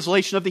the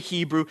translation of the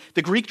Hebrew,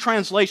 the Greek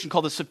translation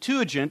called the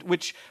Septuagint,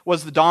 which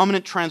was the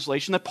dominant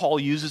translation that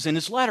Paul uses in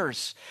his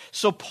letters.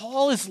 So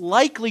Paul is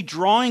likely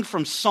drawing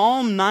from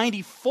Psalm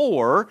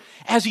 94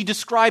 as he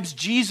describes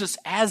Jesus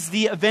as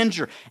the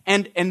avenger.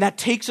 And that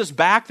takes us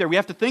back there. We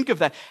have to think of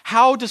that.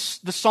 How does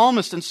the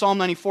psalmist in Psalm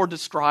 94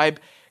 describe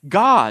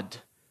God?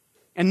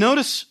 And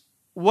notice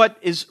what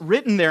is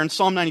written there in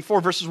Psalm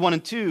 94, verses 1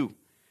 and 2.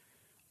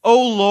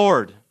 O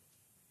Lord,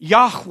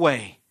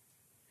 Yahweh,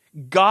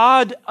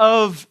 God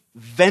of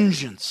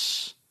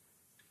vengeance,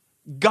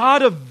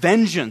 God of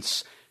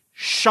vengeance,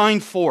 shine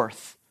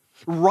forth.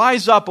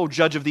 Rise up, O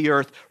judge of the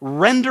earth.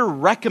 Render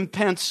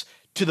recompense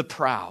to the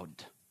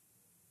proud.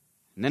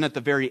 And then at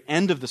the very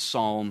end of the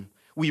psalm,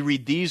 we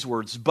read these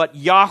words: But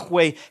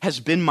Yahweh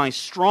has been my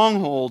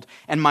stronghold,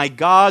 and my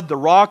God, the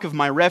rock of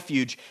my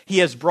refuge. He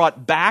has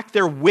brought back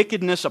their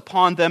wickedness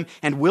upon them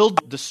and will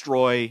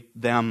destroy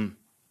them.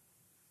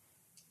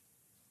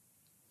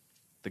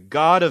 The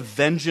God of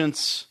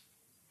vengeance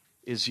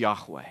is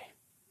Yahweh.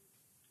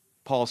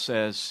 Paul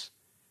says,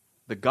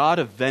 the God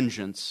of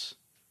vengeance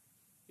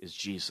is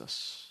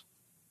Jesus.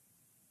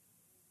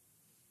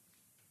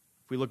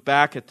 If we look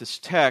back at this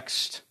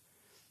text,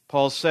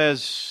 Paul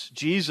says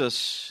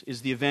Jesus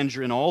is the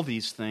avenger in all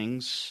these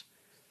things.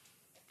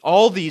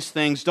 All these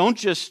things don't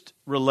just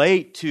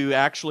relate to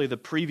actually the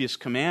previous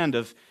command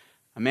of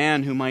a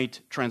man who might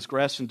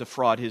transgress and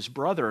defraud his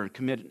brother and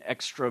commit an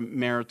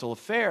extramarital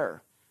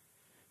affair.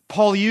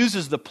 Paul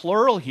uses the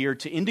plural here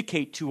to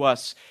indicate to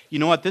us, you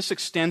know what, this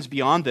extends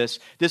beyond this.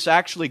 This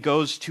actually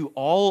goes to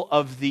all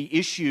of the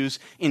issues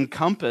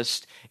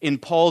encompassed in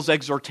Paul's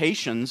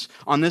exhortations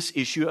on this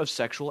issue of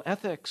sexual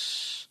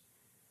ethics.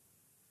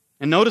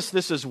 And notice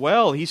this as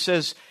well. He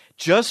says,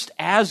 just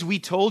as we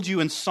told you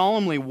and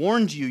solemnly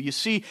warned you. You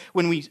see,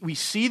 when we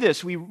see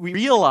this, we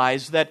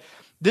realize that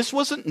this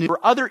wasn't new. There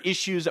were other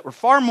issues that were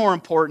far more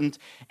important,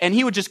 and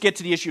he would just get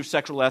to the issue of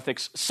sexual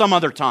ethics some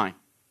other time.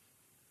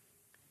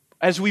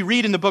 As we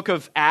read in the book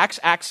of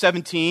Acts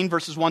 17,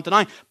 verses 1 to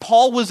 9,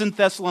 Paul was in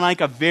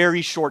Thessalonica a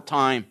very short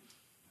time.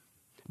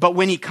 But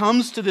when he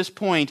comes to this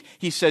point,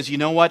 he says, you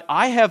know what?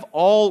 I have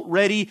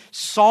already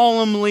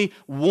solemnly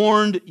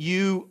warned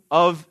you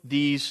of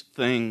these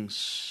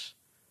things.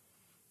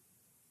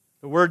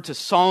 The word to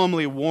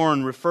solemnly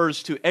warn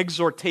refers to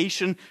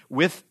exhortation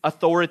with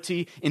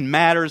authority in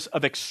matters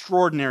of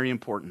extraordinary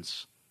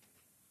importance.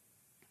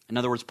 In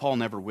other words, Paul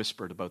never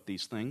whispered about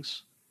these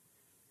things.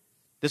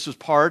 This was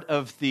part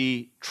of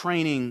the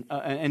training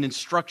and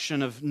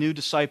instruction of new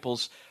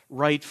disciples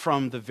right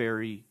from the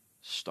very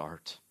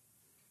start.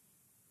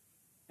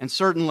 And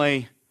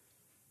certainly,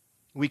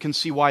 we can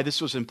see why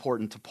this was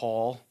important to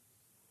Paul.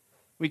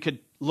 We could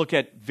look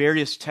at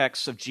various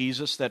texts of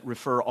Jesus that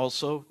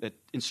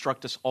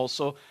instruct us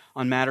also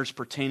on matters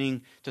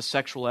pertaining to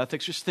sexual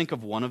ethics. Just think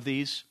of one of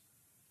these,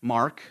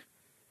 Mark.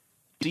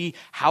 See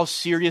how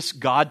serious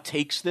God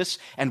takes this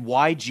and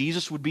why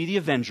Jesus would be the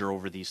avenger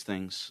over these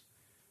things.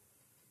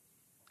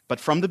 But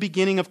from the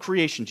beginning of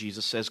creation,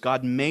 Jesus says,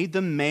 God made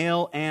them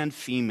male and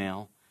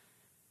female.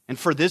 And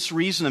for this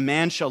reason, a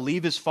man shall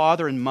leave his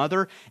father and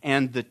mother,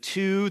 and the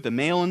two, the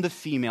male and the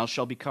female,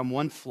 shall become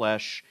one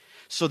flesh.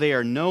 So they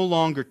are no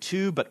longer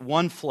two, but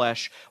one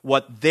flesh.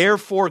 What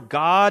therefore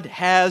God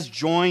has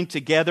joined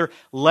together,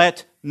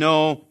 let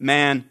no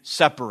man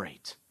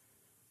separate.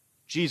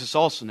 Jesus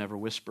also never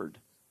whispered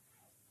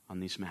on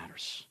these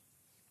matters.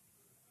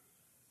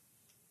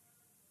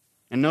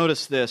 And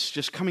notice this,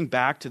 just coming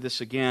back to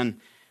this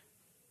again,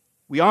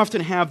 we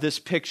often have this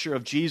picture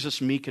of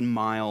Jesus meek and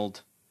mild,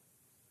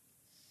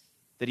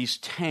 that he's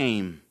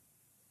tame,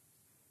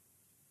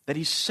 that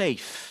he's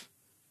safe.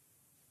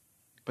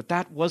 But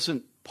that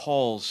wasn't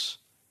Paul's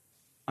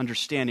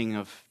understanding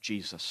of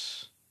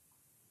Jesus.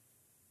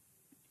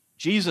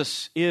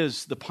 Jesus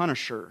is the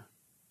punisher.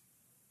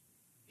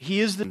 He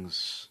is the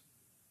things.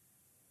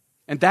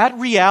 And that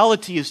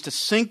reality is to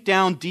sink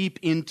down deep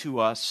into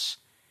us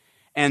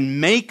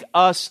and make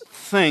us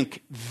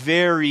think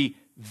very,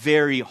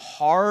 very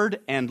hard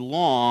and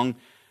long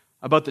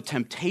about the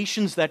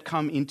temptations that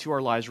come into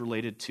our lives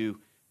related to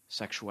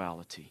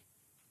sexuality.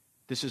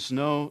 This is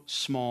no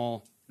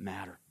small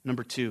matter.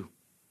 Number two,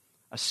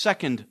 a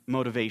second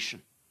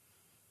motivation.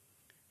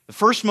 The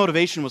first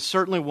motivation was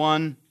certainly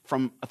one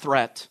from a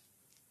threat,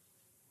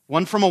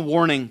 one from a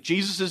warning.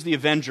 Jesus is the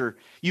avenger.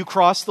 You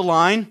cross the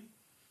line,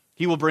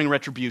 he will bring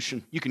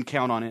retribution. You can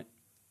count on it.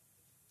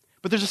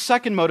 But there's a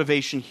second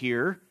motivation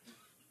here,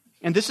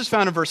 and this is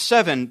found in verse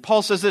 7.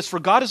 Paul says this, "For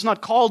God has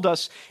not called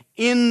us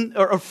in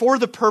or for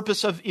the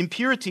purpose of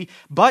impurity,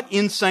 but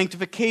in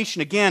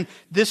sanctification." Again,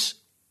 this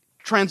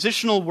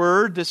transitional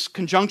word, this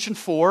conjunction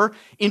for,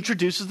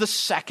 introduces the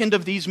second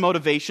of these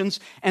motivations,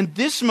 and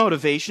this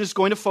motivation is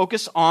going to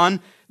focus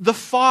on the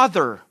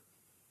Father.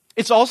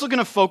 It's also going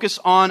to focus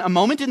on a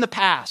moment in the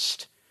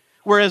past,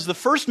 whereas the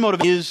first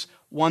motivation is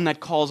one that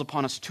calls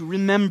upon us to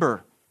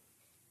remember.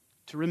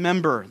 To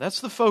remember.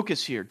 That's the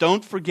focus here.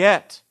 Don't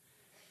forget.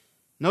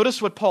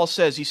 Notice what Paul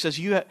says. He says,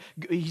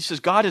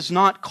 God has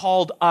not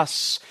called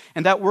us.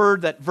 And that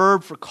word, that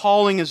verb for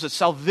calling is a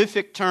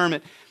salvific term.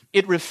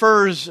 It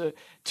refers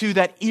to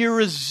that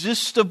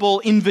irresistible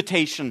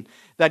invitation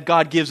that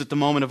God gives at the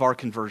moment of our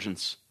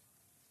conversions.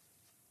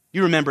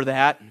 You remember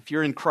that. If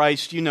you're in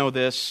Christ, you know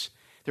this.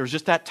 There was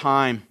just that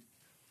time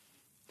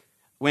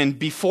when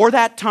before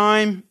that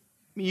time,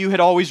 you had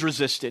always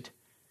resisted.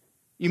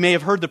 You may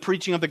have heard the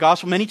preaching of the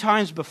gospel many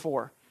times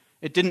before.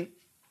 It didn't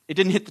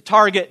hit the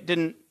target,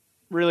 didn't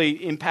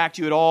really impact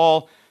you at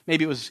all.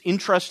 Maybe it was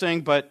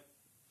interesting, but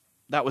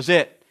that was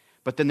it.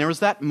 But then there was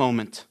that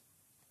moment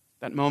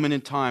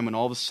in time when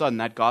all of a sudden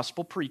that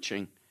gospel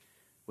preaching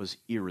was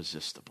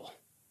irresistible.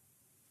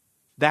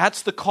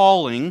 That's the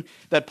calling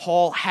that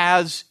Paul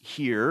has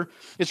here.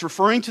 It's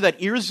referring to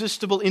that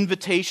irresistible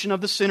invitation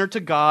of the sinner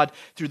to God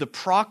through the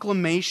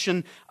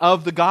proclamation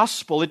of the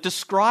gospel. It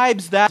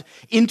describes that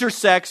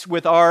intersects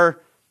with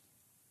our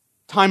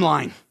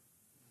timeline.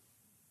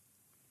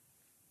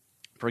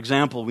 For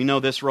example, we know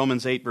this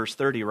Romans 8 verse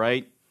 30,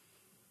 right?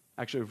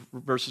 Actually,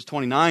 verses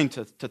 29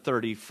 to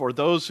 30. "For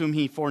those whom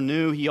he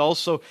foreknew, he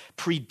also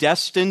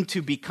predestined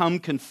to become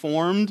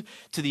conformed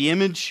to the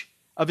image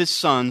of his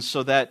Son,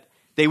 so that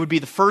they would be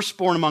the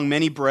firstborn among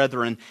many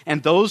brethren.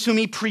 And those whom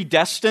he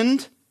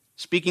predestined,"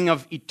 speaking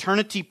of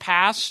eternity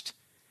past,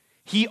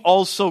 "he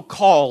also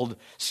called,"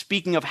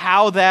 speaking of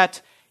how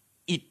that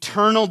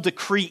eternal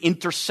decree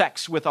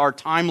intersects with our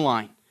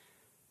timeline.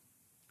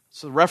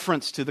 It's a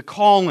reference to the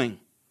calling.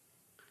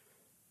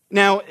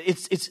 Now,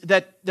 it's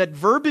that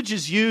verbiage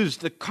is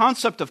used, the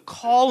concept of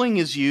calling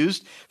is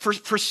used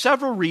for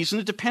several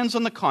reasons. It depends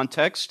on the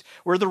context,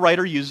 where the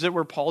writer uses it,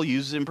 where Paul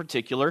uses it in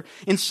particular.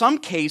 In some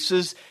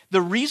cases,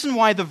 the reason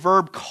why the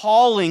verb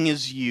calling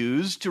is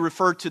used to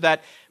refer to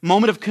that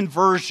moment of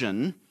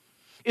conversion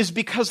is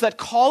because that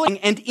calling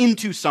and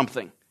into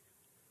something.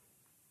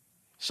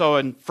 So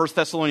in 1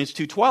 Thessalonians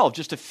 2:12,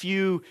 just a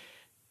few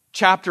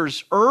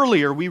chapters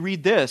earlier, we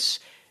read this,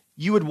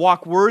 "You would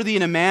walk worthy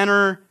in a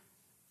manner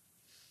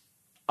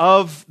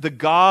of the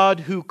God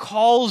who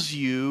calls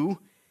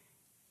you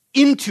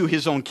into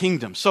his own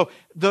kingdom." So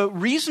the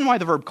reason why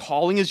the verb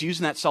calling is used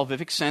in that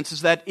salvific sense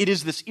is that it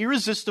is this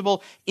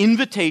irresistible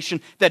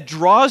invitation that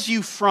draws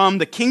you from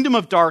the kingdom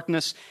of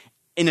darkness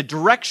in a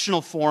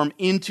directional form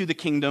into the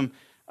kingdom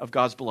of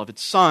God's beloved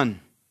Son.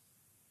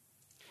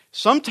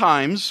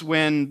 Sometimes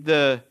when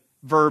the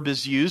verb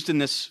is used in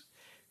this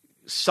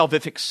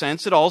salvific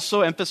sense, it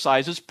also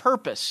emphasizes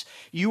purpose.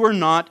 You are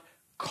not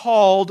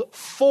called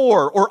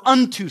for or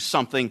unto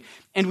something.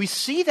 And we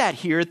see that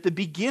here at the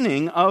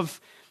beginning of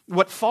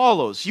what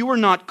follows. You were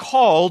not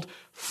called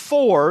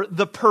for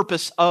the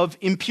purpose of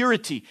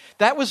impurity.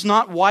 That was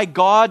not why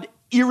God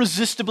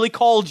irresistibly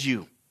called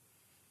you,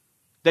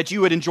 that you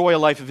would enjoy a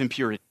life of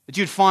impurity, that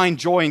you'd find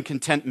joy and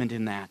contentment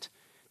in that.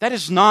 That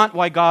is not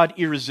why God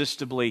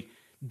irresistibly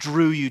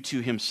drew you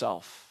to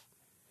himself.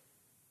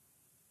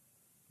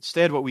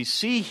 Instead, what we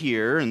see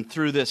here, and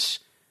through this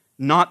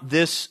not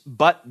this,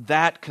 but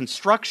that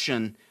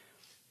construction,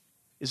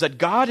 is that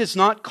God is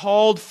not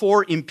called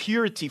for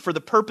impurity, for the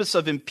purpose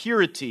of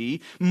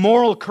impurity,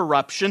 moral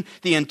corruption,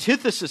 the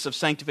antithesis of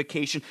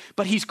sanctification,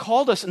 but he's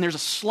called us, and there's a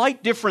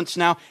slight difference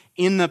now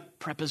in the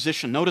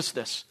preposition. Notice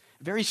this,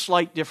 very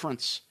slight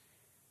difference.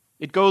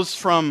 It goes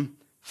from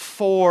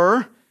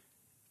for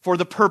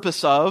the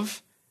purpose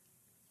of,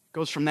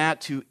 goes from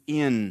that to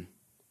in.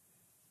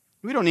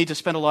 We don't need to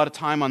spend a lot of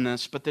time on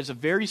this, but there's a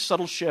very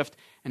subtle shift,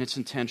 and it's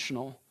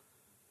intentional.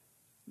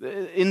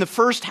 In the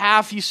first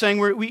half, he's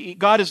saying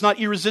God has not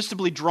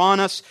irresistibly drawn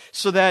us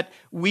so that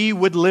we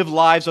would live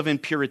lives of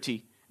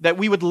impurity. that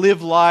we would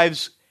live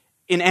lives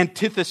in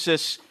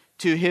antithesis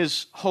to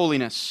His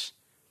holiness.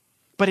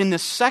 But in the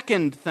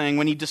second thing,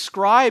 when he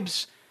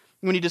describes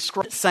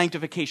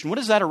sanctification, what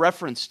is that a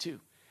reference to?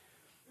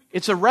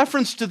 It's a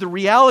reference to the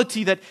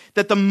reality that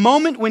the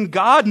moment when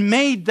God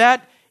made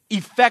that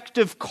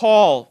effective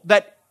call,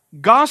 that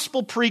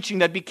gospel preaching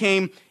that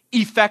became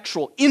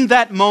effectual, in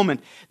that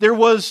moment, there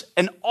was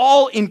an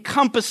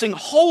all-encompassing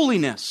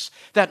holiness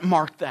that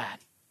marked that.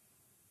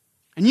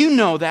 And you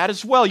know that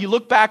as well. You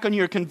look back on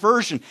your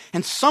conversion,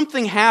 and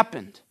something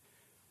happened.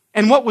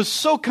 And what was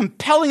so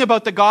compelling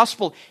about the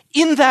gospel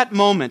in that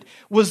moment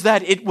was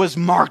that it was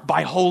marked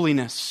by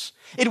holiness.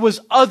 It was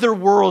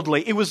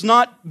otherworldly. It was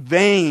not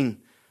vain.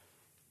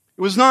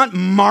 It was not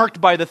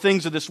marked by the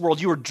things of this world.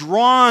 You were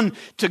drawn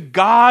to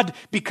God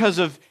because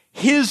of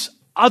His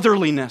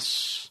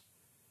otherliness,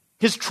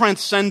 His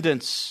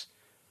transcendence,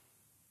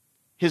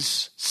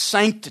 His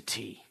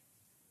sanctity.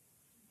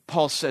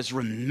 Paul says,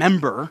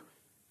 remember,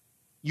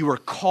 you are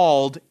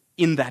called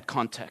in that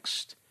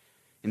context.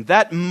 In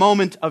that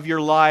moment of your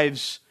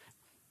lives,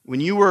 when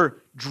you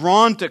were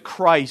drawn to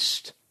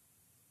Christ,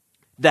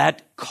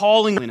 that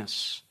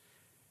callingness,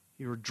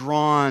 you were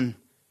drawn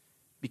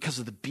because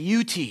of the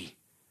beauty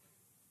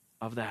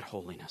of that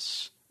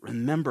holiness.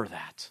 Remember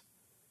that.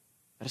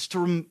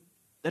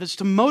 That is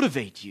to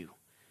motivate you.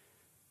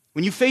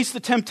 When you face the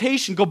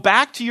temptation, go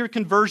back to your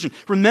conversion.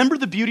 Remember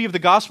the beauty of the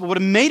gospel.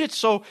 What made it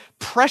so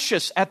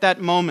precious at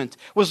that moment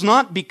was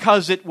not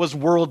because it was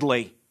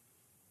worldly.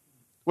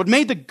 What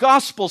made the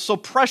gospel so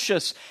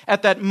precious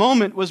at that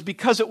moment was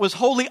because it was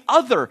wholly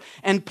other.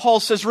 And Paul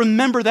says,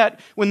 remember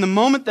that when the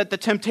moment that the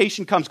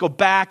temptation comes, go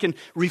back and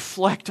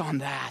reflect on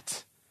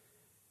that.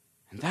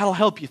 And that'll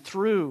help you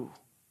through.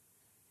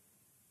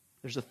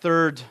 There's a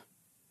third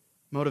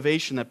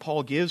motivation that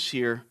Paul gives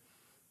here.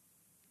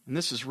 And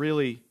this is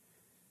really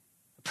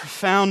a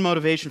profound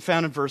motivation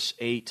found in verse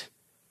 8.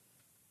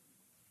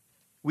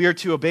 We are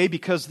to obey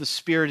because the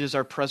Spirit is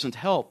our present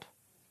help.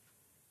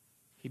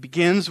 He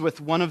begins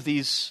with one of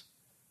these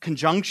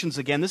conjunctions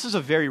again. This is a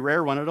very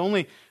rare one. It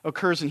only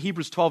occurs in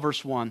Hebrews 12,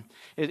 verse 1.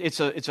 It's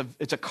a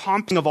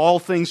comping of all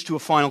things to a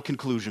final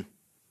conclusion.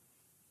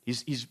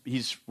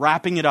 He's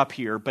wrapping it up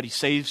here, but he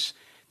saves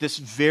this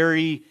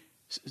very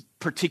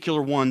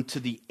particular one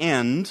to the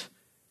end.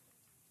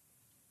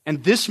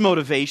 And this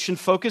motivation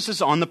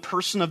focuses on the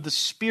person of the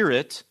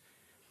Spirit,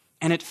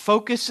 and it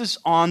focuses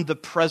on the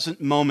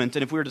present moment.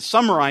 And if we were to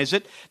summarize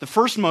it, the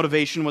first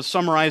motivation was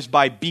summarized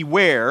by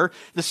beware.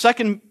 The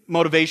second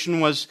motivation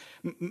was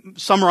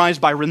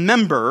summarized by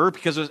remember,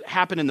 because it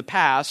happened in the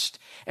past.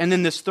 And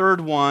then this third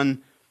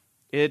one,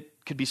 it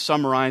could be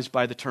summarized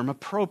by the term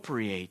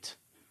appropriate.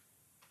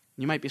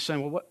 You might be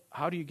saying, well,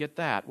 how do you get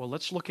that? Well,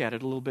 let's look at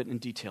it a little bit in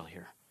detail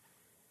here.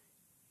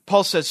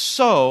 Paul says,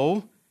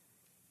 so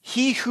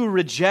he who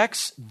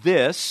rejects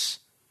this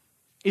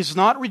is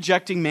not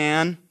rejecting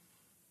man,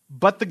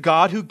 but the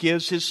God who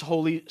gives His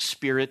Holy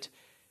Spirit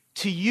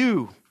to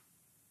you.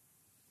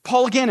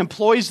 Paul again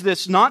employs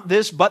this, not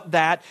this, but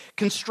that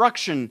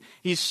construction.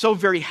 He's so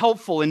very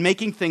helpful in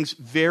making things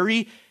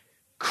very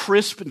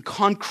crisp and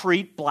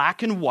concrete,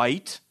 black and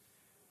white.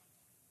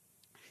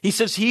 He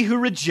says, he who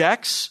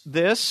rejects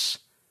this,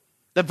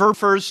 the verb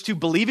refers to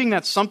believing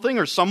that something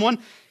or someone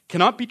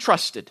cannot be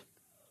trusted.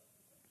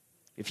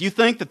 If you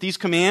think that these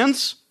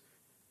commands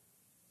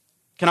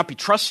cannot be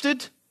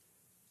trusted,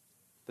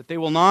 that they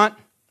will not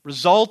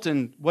result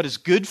in what is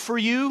good for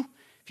you,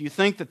 if you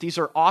think that these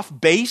are off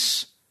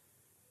base,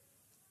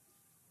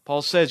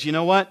 Paul says, you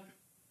know what?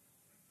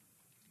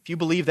 If you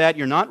believe that,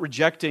 you're not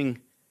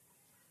rejecting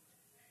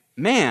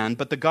man,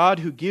 but the God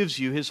who gives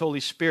you His Holy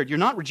Spirit. You're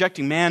not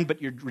rejecting man,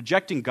 but you're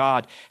rejecting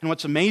God. And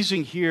what's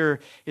amazing here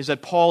is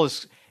that Paul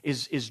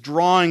is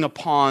drawing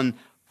upon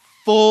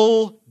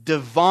full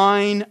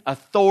divine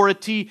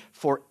authority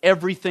for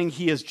everything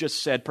he has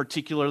just said,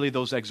 particularly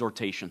those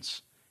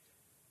exhortations.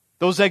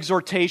 Those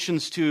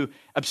exhortations to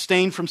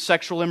abstain from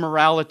sexual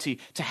immorality,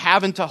 to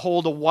have and to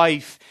hold a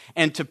wife,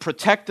 and to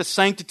protect the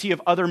sanctity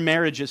of other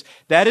marriages,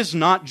 that is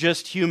not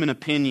just human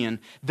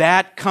opinion.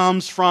 That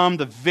comes from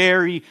the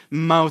very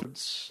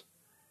mouths.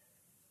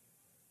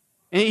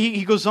 And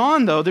he goes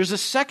on, though. There's a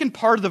second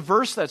part of the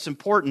verse that's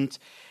important,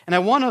 and I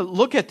want to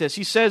look at this.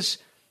 He says,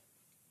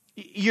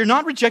 you're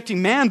not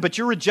rejecting man, but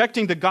you're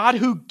rejecting the God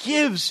who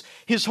gives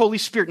His Holy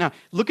Spirit. Now,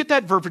 look at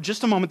that verb for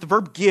just a moment. The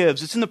verb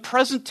gives. It's in the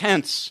present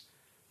tense.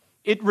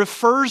 It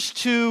refers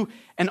to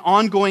an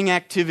ongoing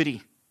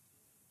activity.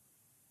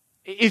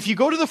 If you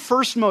go to the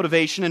first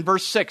motivation in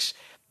verse 6,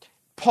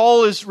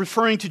 Paul is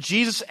referring to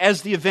Jesus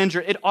as the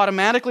avenger. It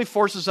automatically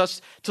forces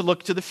us to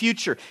look to the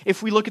future.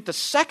 If we look at the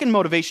second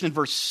motivation in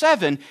verse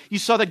 7, you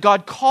saw that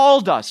God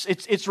called us.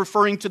 It's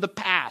referring to the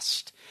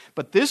past.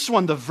 But this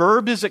one, the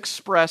verb is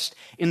expressed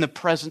in the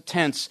present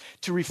tense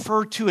to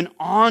refer to an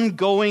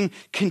ongoing,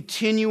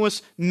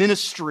 continuous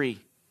ministry.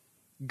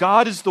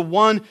 God is the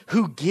one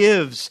who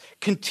gives,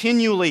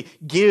 continually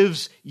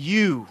gives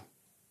you.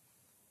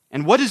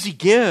 And what does He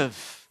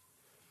give?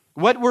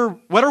 What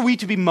are we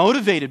to be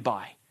motivated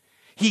by?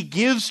 He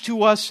gives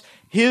to us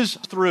His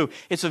through.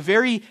 It's a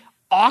very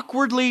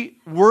awkwardly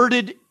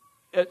worded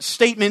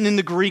statement in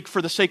the Greek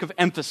for the sake of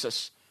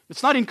emphasis.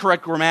 It's not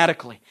incorrect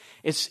grammatically.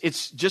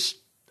 It's just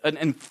an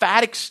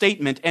emphatic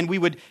statement, and we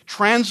would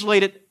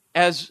translate it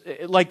as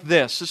like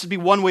this. This would be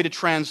one way to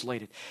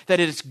translate it.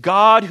 That it is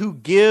God who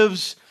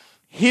gives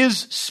His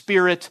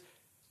Spirit,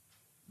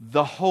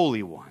 the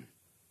Holy One.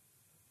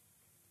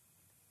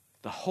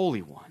 The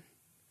Holy One.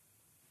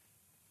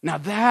 Now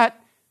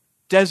that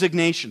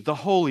designation, the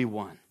Holy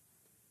One,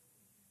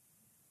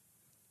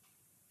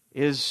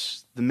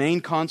 is the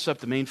main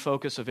concept, the main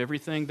focus of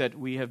everything that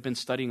we have been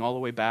studying all the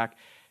way back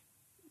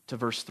to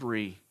verse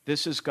 3.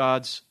 This is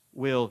God's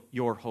will,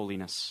 your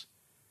holiness.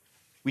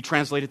 We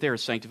translate it there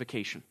as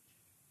sanctification.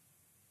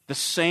 The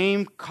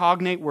same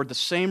cognate word, the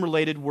same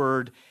related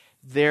word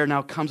there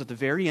now comes at the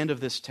very end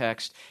of this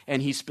text,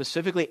 and he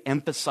specifically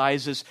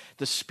emphasizes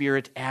the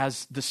Spirit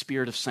as the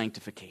Spirit of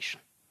sanctification.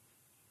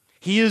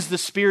 He is the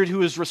Spirit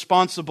who is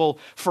responsible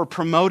for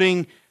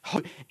promoting.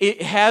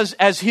 It has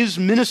as his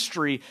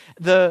ministry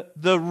the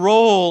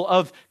role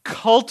of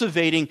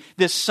cultivating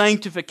this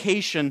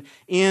sanctification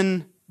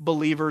in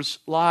believers'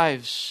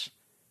 lives.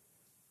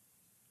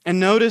 And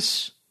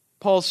notice,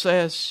 Paul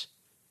says,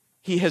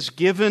 he has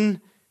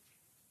given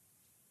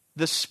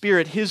the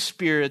Spirit, his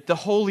Spirit, the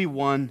Holy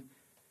One,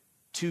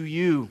 to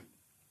you.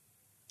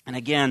 And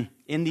again,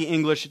 in the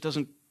English it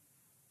doesn't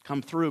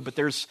come through, but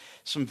there's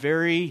some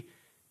very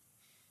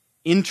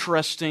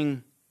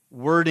interesting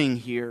wording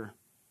here.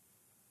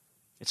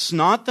 It's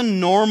not the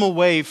normal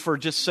way for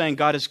just saying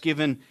God has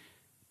given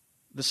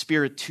the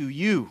Spirit to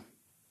you.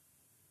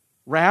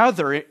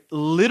 Rather,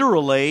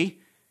 literally,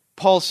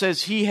 Paul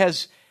says he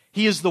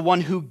is the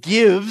one who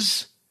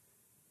gives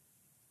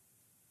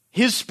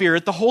his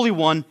Spirit, the Holy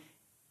One,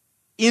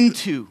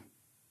 into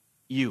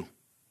you.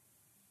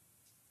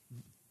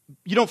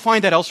 You don't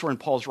find that elsewhere in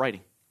Paul's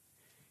writing.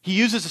 He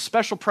uses a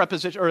special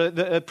preposition, or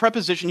the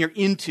preposition here,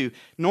 into.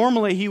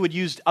 Normally he would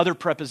use other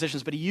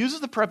prepositions, but he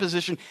uses the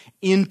preposition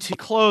into.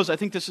 Close, I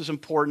think this is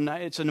important.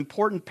 It's an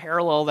important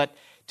parallel that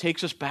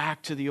takes us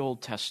back to the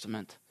Old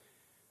Testament.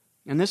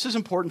 And this is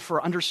important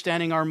for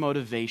understanding our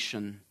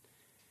motivation.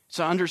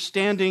 So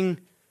understanding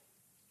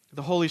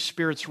the Holy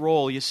Spirit's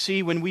role. You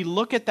see, when we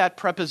look at that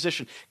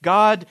preposition,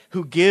 God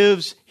who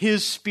gives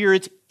His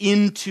Spirit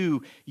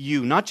into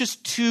you, not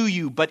just to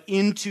you, but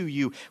into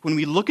you. When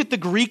we look at the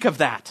Greek of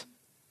that,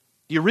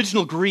 the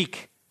original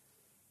Greek,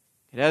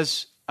 it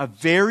has a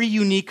very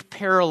unique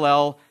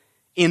parallel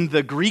in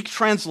the Greek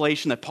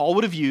translation that Paul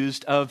would have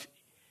used of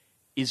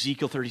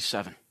Ezekiel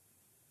 37.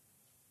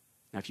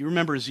 Now, if you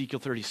remember Ezekiel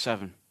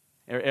 37,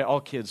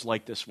 all kids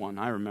like this one.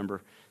 I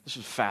remember. This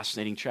was a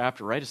fascinating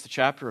chapter, right? It's the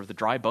chapter of the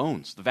dry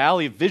bones, the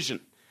valley of vision.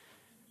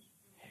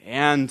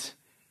 And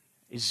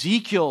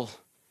Ezekiel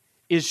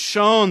is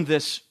shown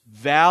this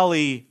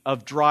valley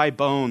of dry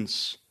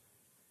bones.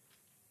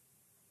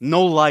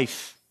 No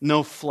life,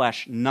 no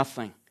flesh,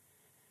 nothing.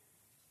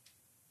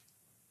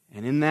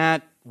 And in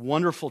that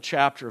wonderful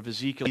chapter of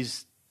Ezekiel,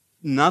 he's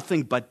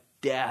nothing but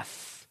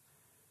death.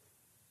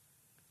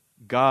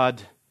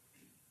 God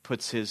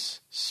puts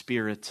His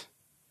Spirit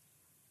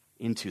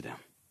into them,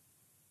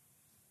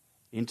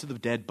 into the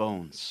dead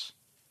bones.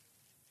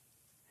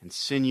 And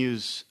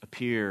sinews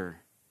appear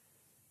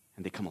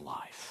and they come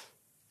alive.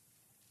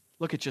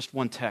 Look at just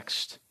one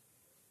text.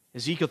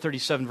 Ezekiel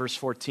 37, verse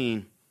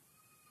 14.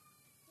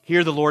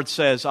 Here the Lord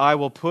says, I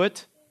will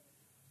put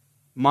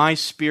my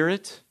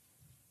Spirit.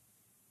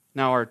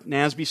 Now our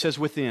NASB says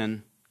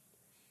within.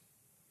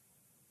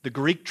 The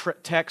Greek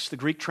text, the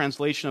Greek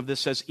translation of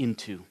this says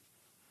into.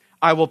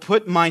 I will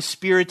put my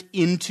Spirit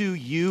into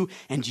you,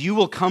 and you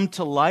will come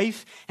to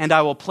life, and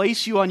I will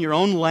place you on your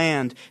own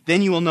land.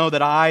 Then you will know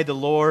that I, the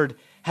Lord,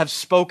 have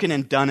spoken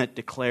and done it,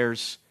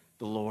 declares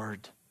the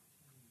Lord.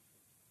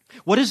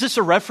 What is this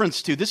a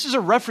reference to? This is a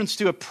reference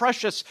to a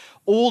precious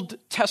Old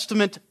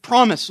Testament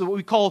promise, what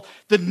we call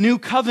the New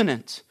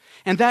Covenant.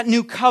 And that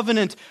New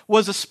Covenant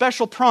was a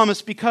special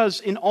promise because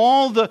in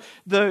all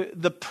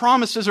the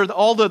promises or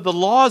all the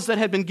laws that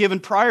had been given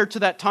prior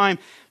to that time,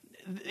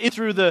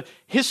 through the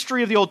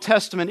history of the Old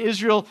Testament,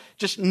 Israel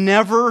just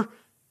never,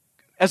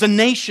 as a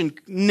nation,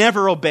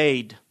 never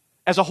obeyed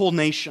as a whole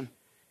nation.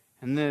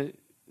 And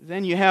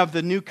then you have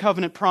the New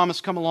Covenant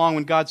promise come along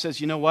when God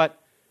says, you know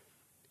what?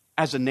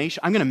 As a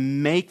nation, I'm going to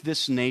make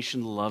this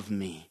nation love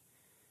me.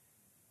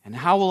 And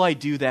how will I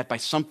do that? By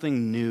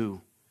something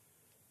new.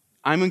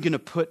 I'm going to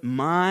put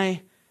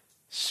my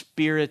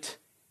Spirit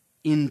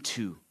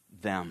into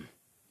them.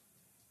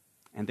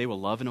 And they will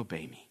love and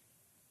obey me.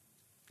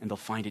 And they'll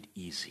find it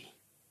easy.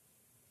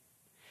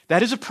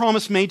 That is a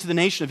promise made to the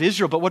nation of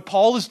Israel. But what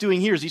Paul is doing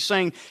here is he's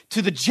saying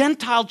to the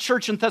Gentile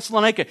church in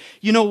Thessalonica,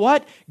 you know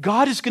what?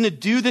 God is going to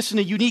do this in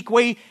a unique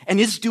way and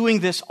is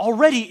doing this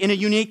already in a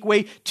unique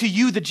way to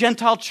you, the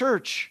Gentile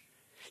church.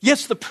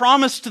 Yes, the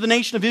promise to the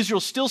nation of Israel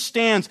still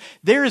stands.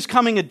 There is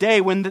coming a day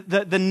when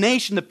the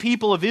nation, the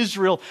people of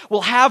Israel,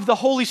 will have the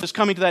Holy Spirit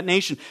coming to that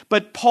nation.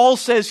 But Paul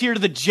says here to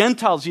the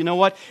Gentiles, you know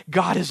what?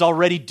 God is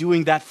already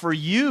doing that for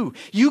you.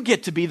 You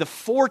get to be the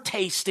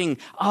foretasting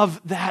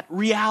of that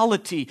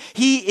reality.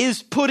 He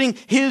is putting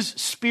His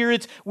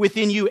Spirit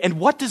within you. And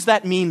what does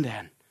that mean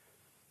then?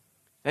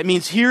 That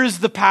means here's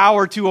the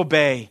power to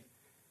obey.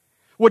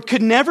 What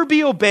could never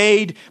be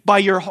obeyed by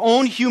your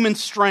own human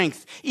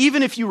strength,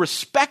 even if you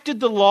respected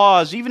the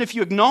laws, even if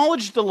you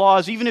acknowledged the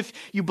laws, even if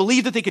you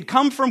believed that they could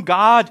come from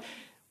God,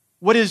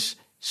 what is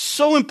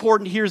so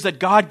important here is that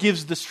God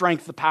gives the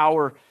strength, the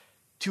power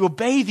to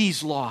obey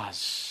these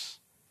laws.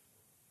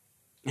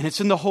 And it's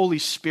in the Holy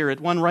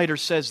Spirit. One writer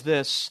says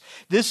this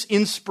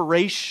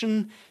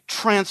inspiration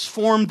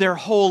transformed their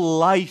whole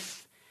life.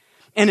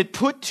 And it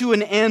put to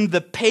an end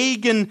the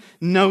pagan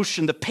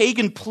notion, the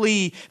pagan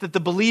plea that the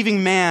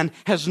believing man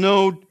has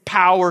no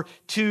power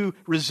to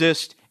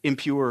resist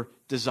impure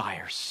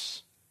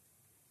desires.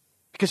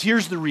 Because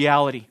here's the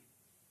reality.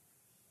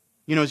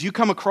 You know, as you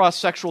come across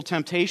sexual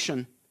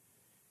temptation,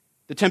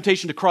 the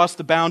temptation to cross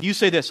the bound, you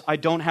say this, I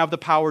don't have the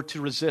power to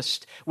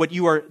resist. What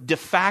you are de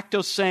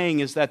facto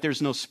saying is that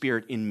there's no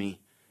Spirit in me.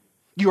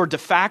 You are de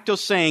facto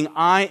saying,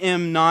 I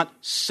am not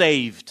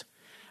saved.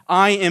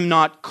 I am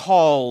not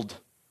called.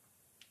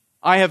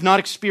 I have not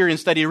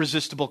experienced that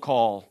irresistible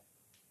call.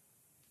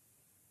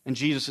 And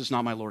Jesus is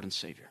not my Lord and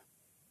Savior.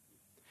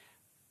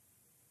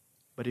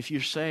 But if you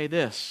say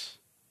this,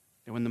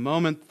 that when the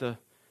moment the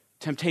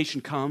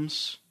temptation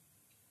comes,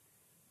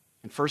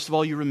 and first of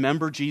all you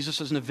remember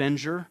Jesus as an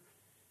avenger,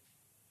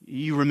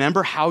 you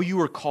remember how you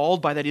were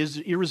called by that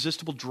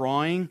irresistible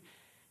drawing,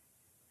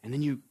 and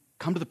then you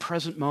come to the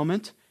present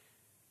moment,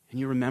 and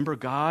you remember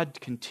God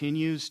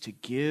continues to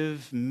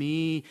give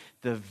me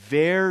the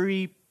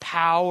very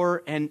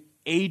power and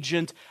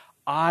agent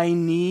I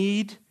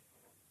need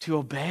to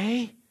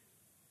obey.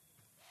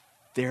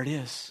 There it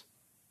is.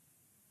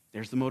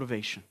 There's the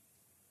motivation.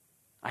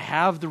 I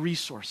have the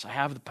resource. I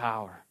have the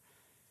power.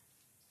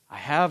 I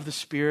have the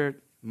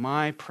Spirit,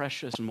 my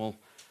precious. And we'll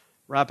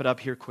wrap it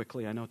up here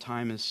quickly. I know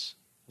time has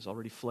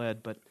already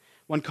fled, but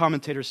one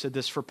commentator said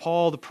this, for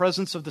Paul, the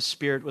presence of the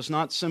Spirit was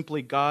not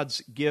simply God's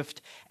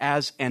gift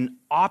as an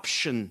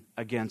option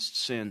against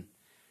sin,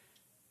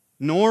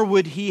 nor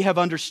would he have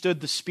understood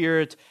the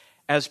Spirit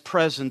as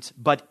present,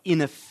 but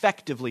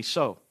ineffectively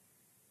so.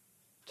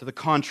 To the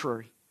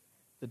contrary,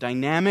 the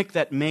dynamic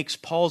that makes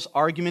Paul's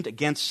argument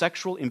against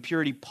sexual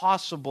impurity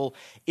possible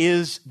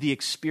is the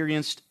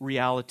experienced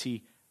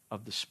reality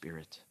of the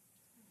Spirit.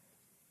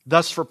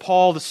 Thus, for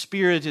Paul, the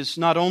Spirit is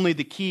not only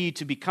the key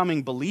to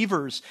becoming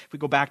believers, if we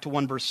go back to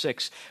 1 verse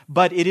 6,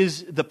 but it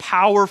is the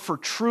power for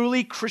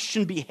truly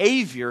Christian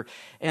behavior,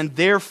 and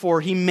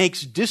therefore he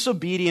makes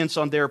disobedience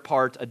on their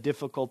part a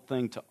difficult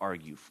thing to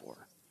argue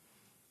for.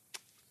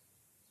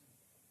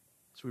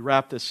 As we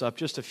wrap this up,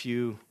 just a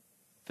few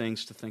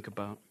things to think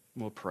about.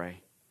 We'll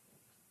pray.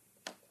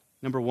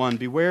 Number one,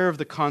 beware of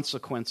the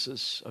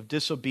consequences of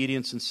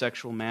disobedience in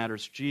sexual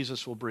matters.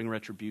 Jesus will bring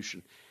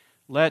retribution.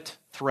 Let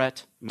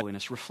threat,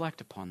 holiness, reflect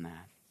upon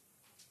that.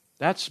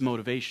 That's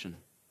motivation.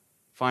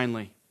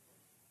 Finally,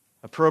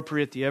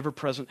 appropriate the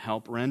ever-present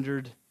help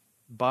rendered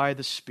by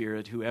the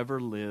Spirit who ever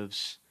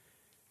lives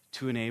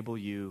to enable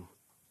you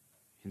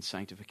in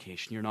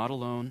sanctification. You're not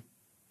alone.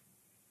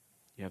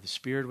 You have the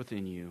Spirit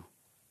within you.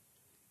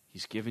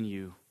 He's given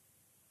you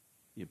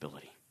the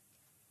ability.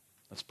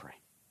 Let's pray.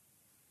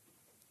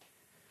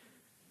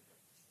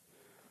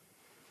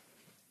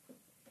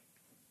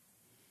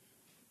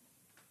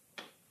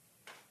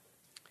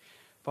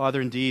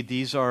 Father, indeed,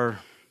 these are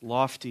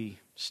lofty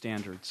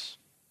standards.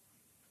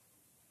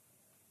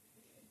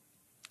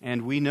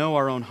 And we know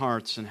our own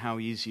hearts and how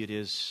easy it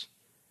is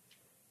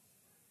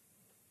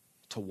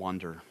to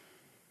wander.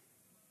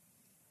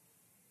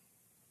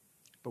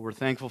 But we're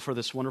thankful for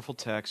this wonderful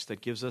text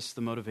that gives us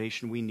the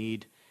motivation we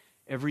need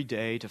every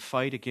day to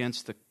fight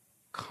against the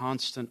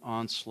constant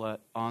onslaught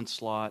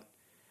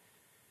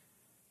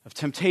of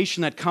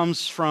temptation that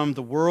comes from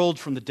the world,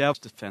 from the devil,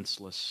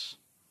 defenseless,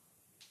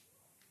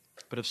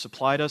 but have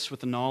supplied us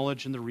with the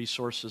knowledge and the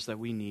resources that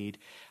we need.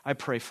 I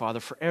pray, Father,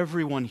 for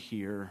everyone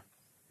here,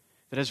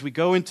 that as we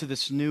go into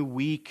this new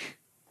week,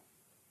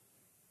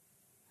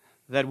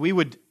 that we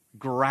would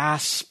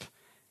grasp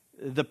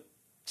the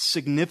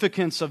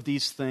significance of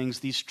these things,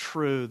 these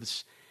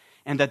truths,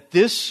 and that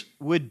this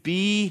would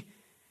be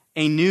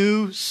a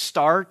new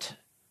start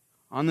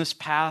on this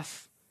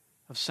path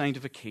of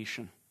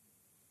sanctification,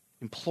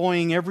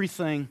 employing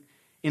everything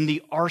in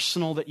the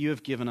arsenal that you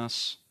have given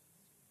us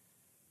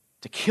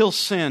to kill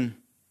sin,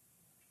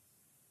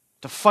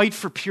 to fight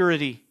for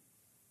purity,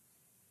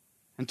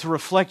 and to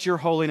reflect your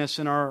holiness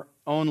in our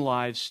own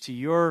lives to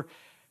your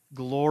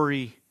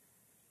glory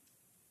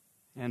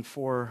and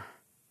for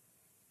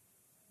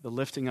the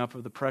lifting up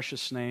of the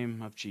precious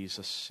name of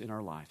Jesus in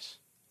our lives.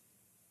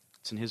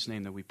 It's in His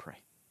name that we pray.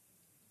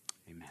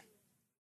 Amen.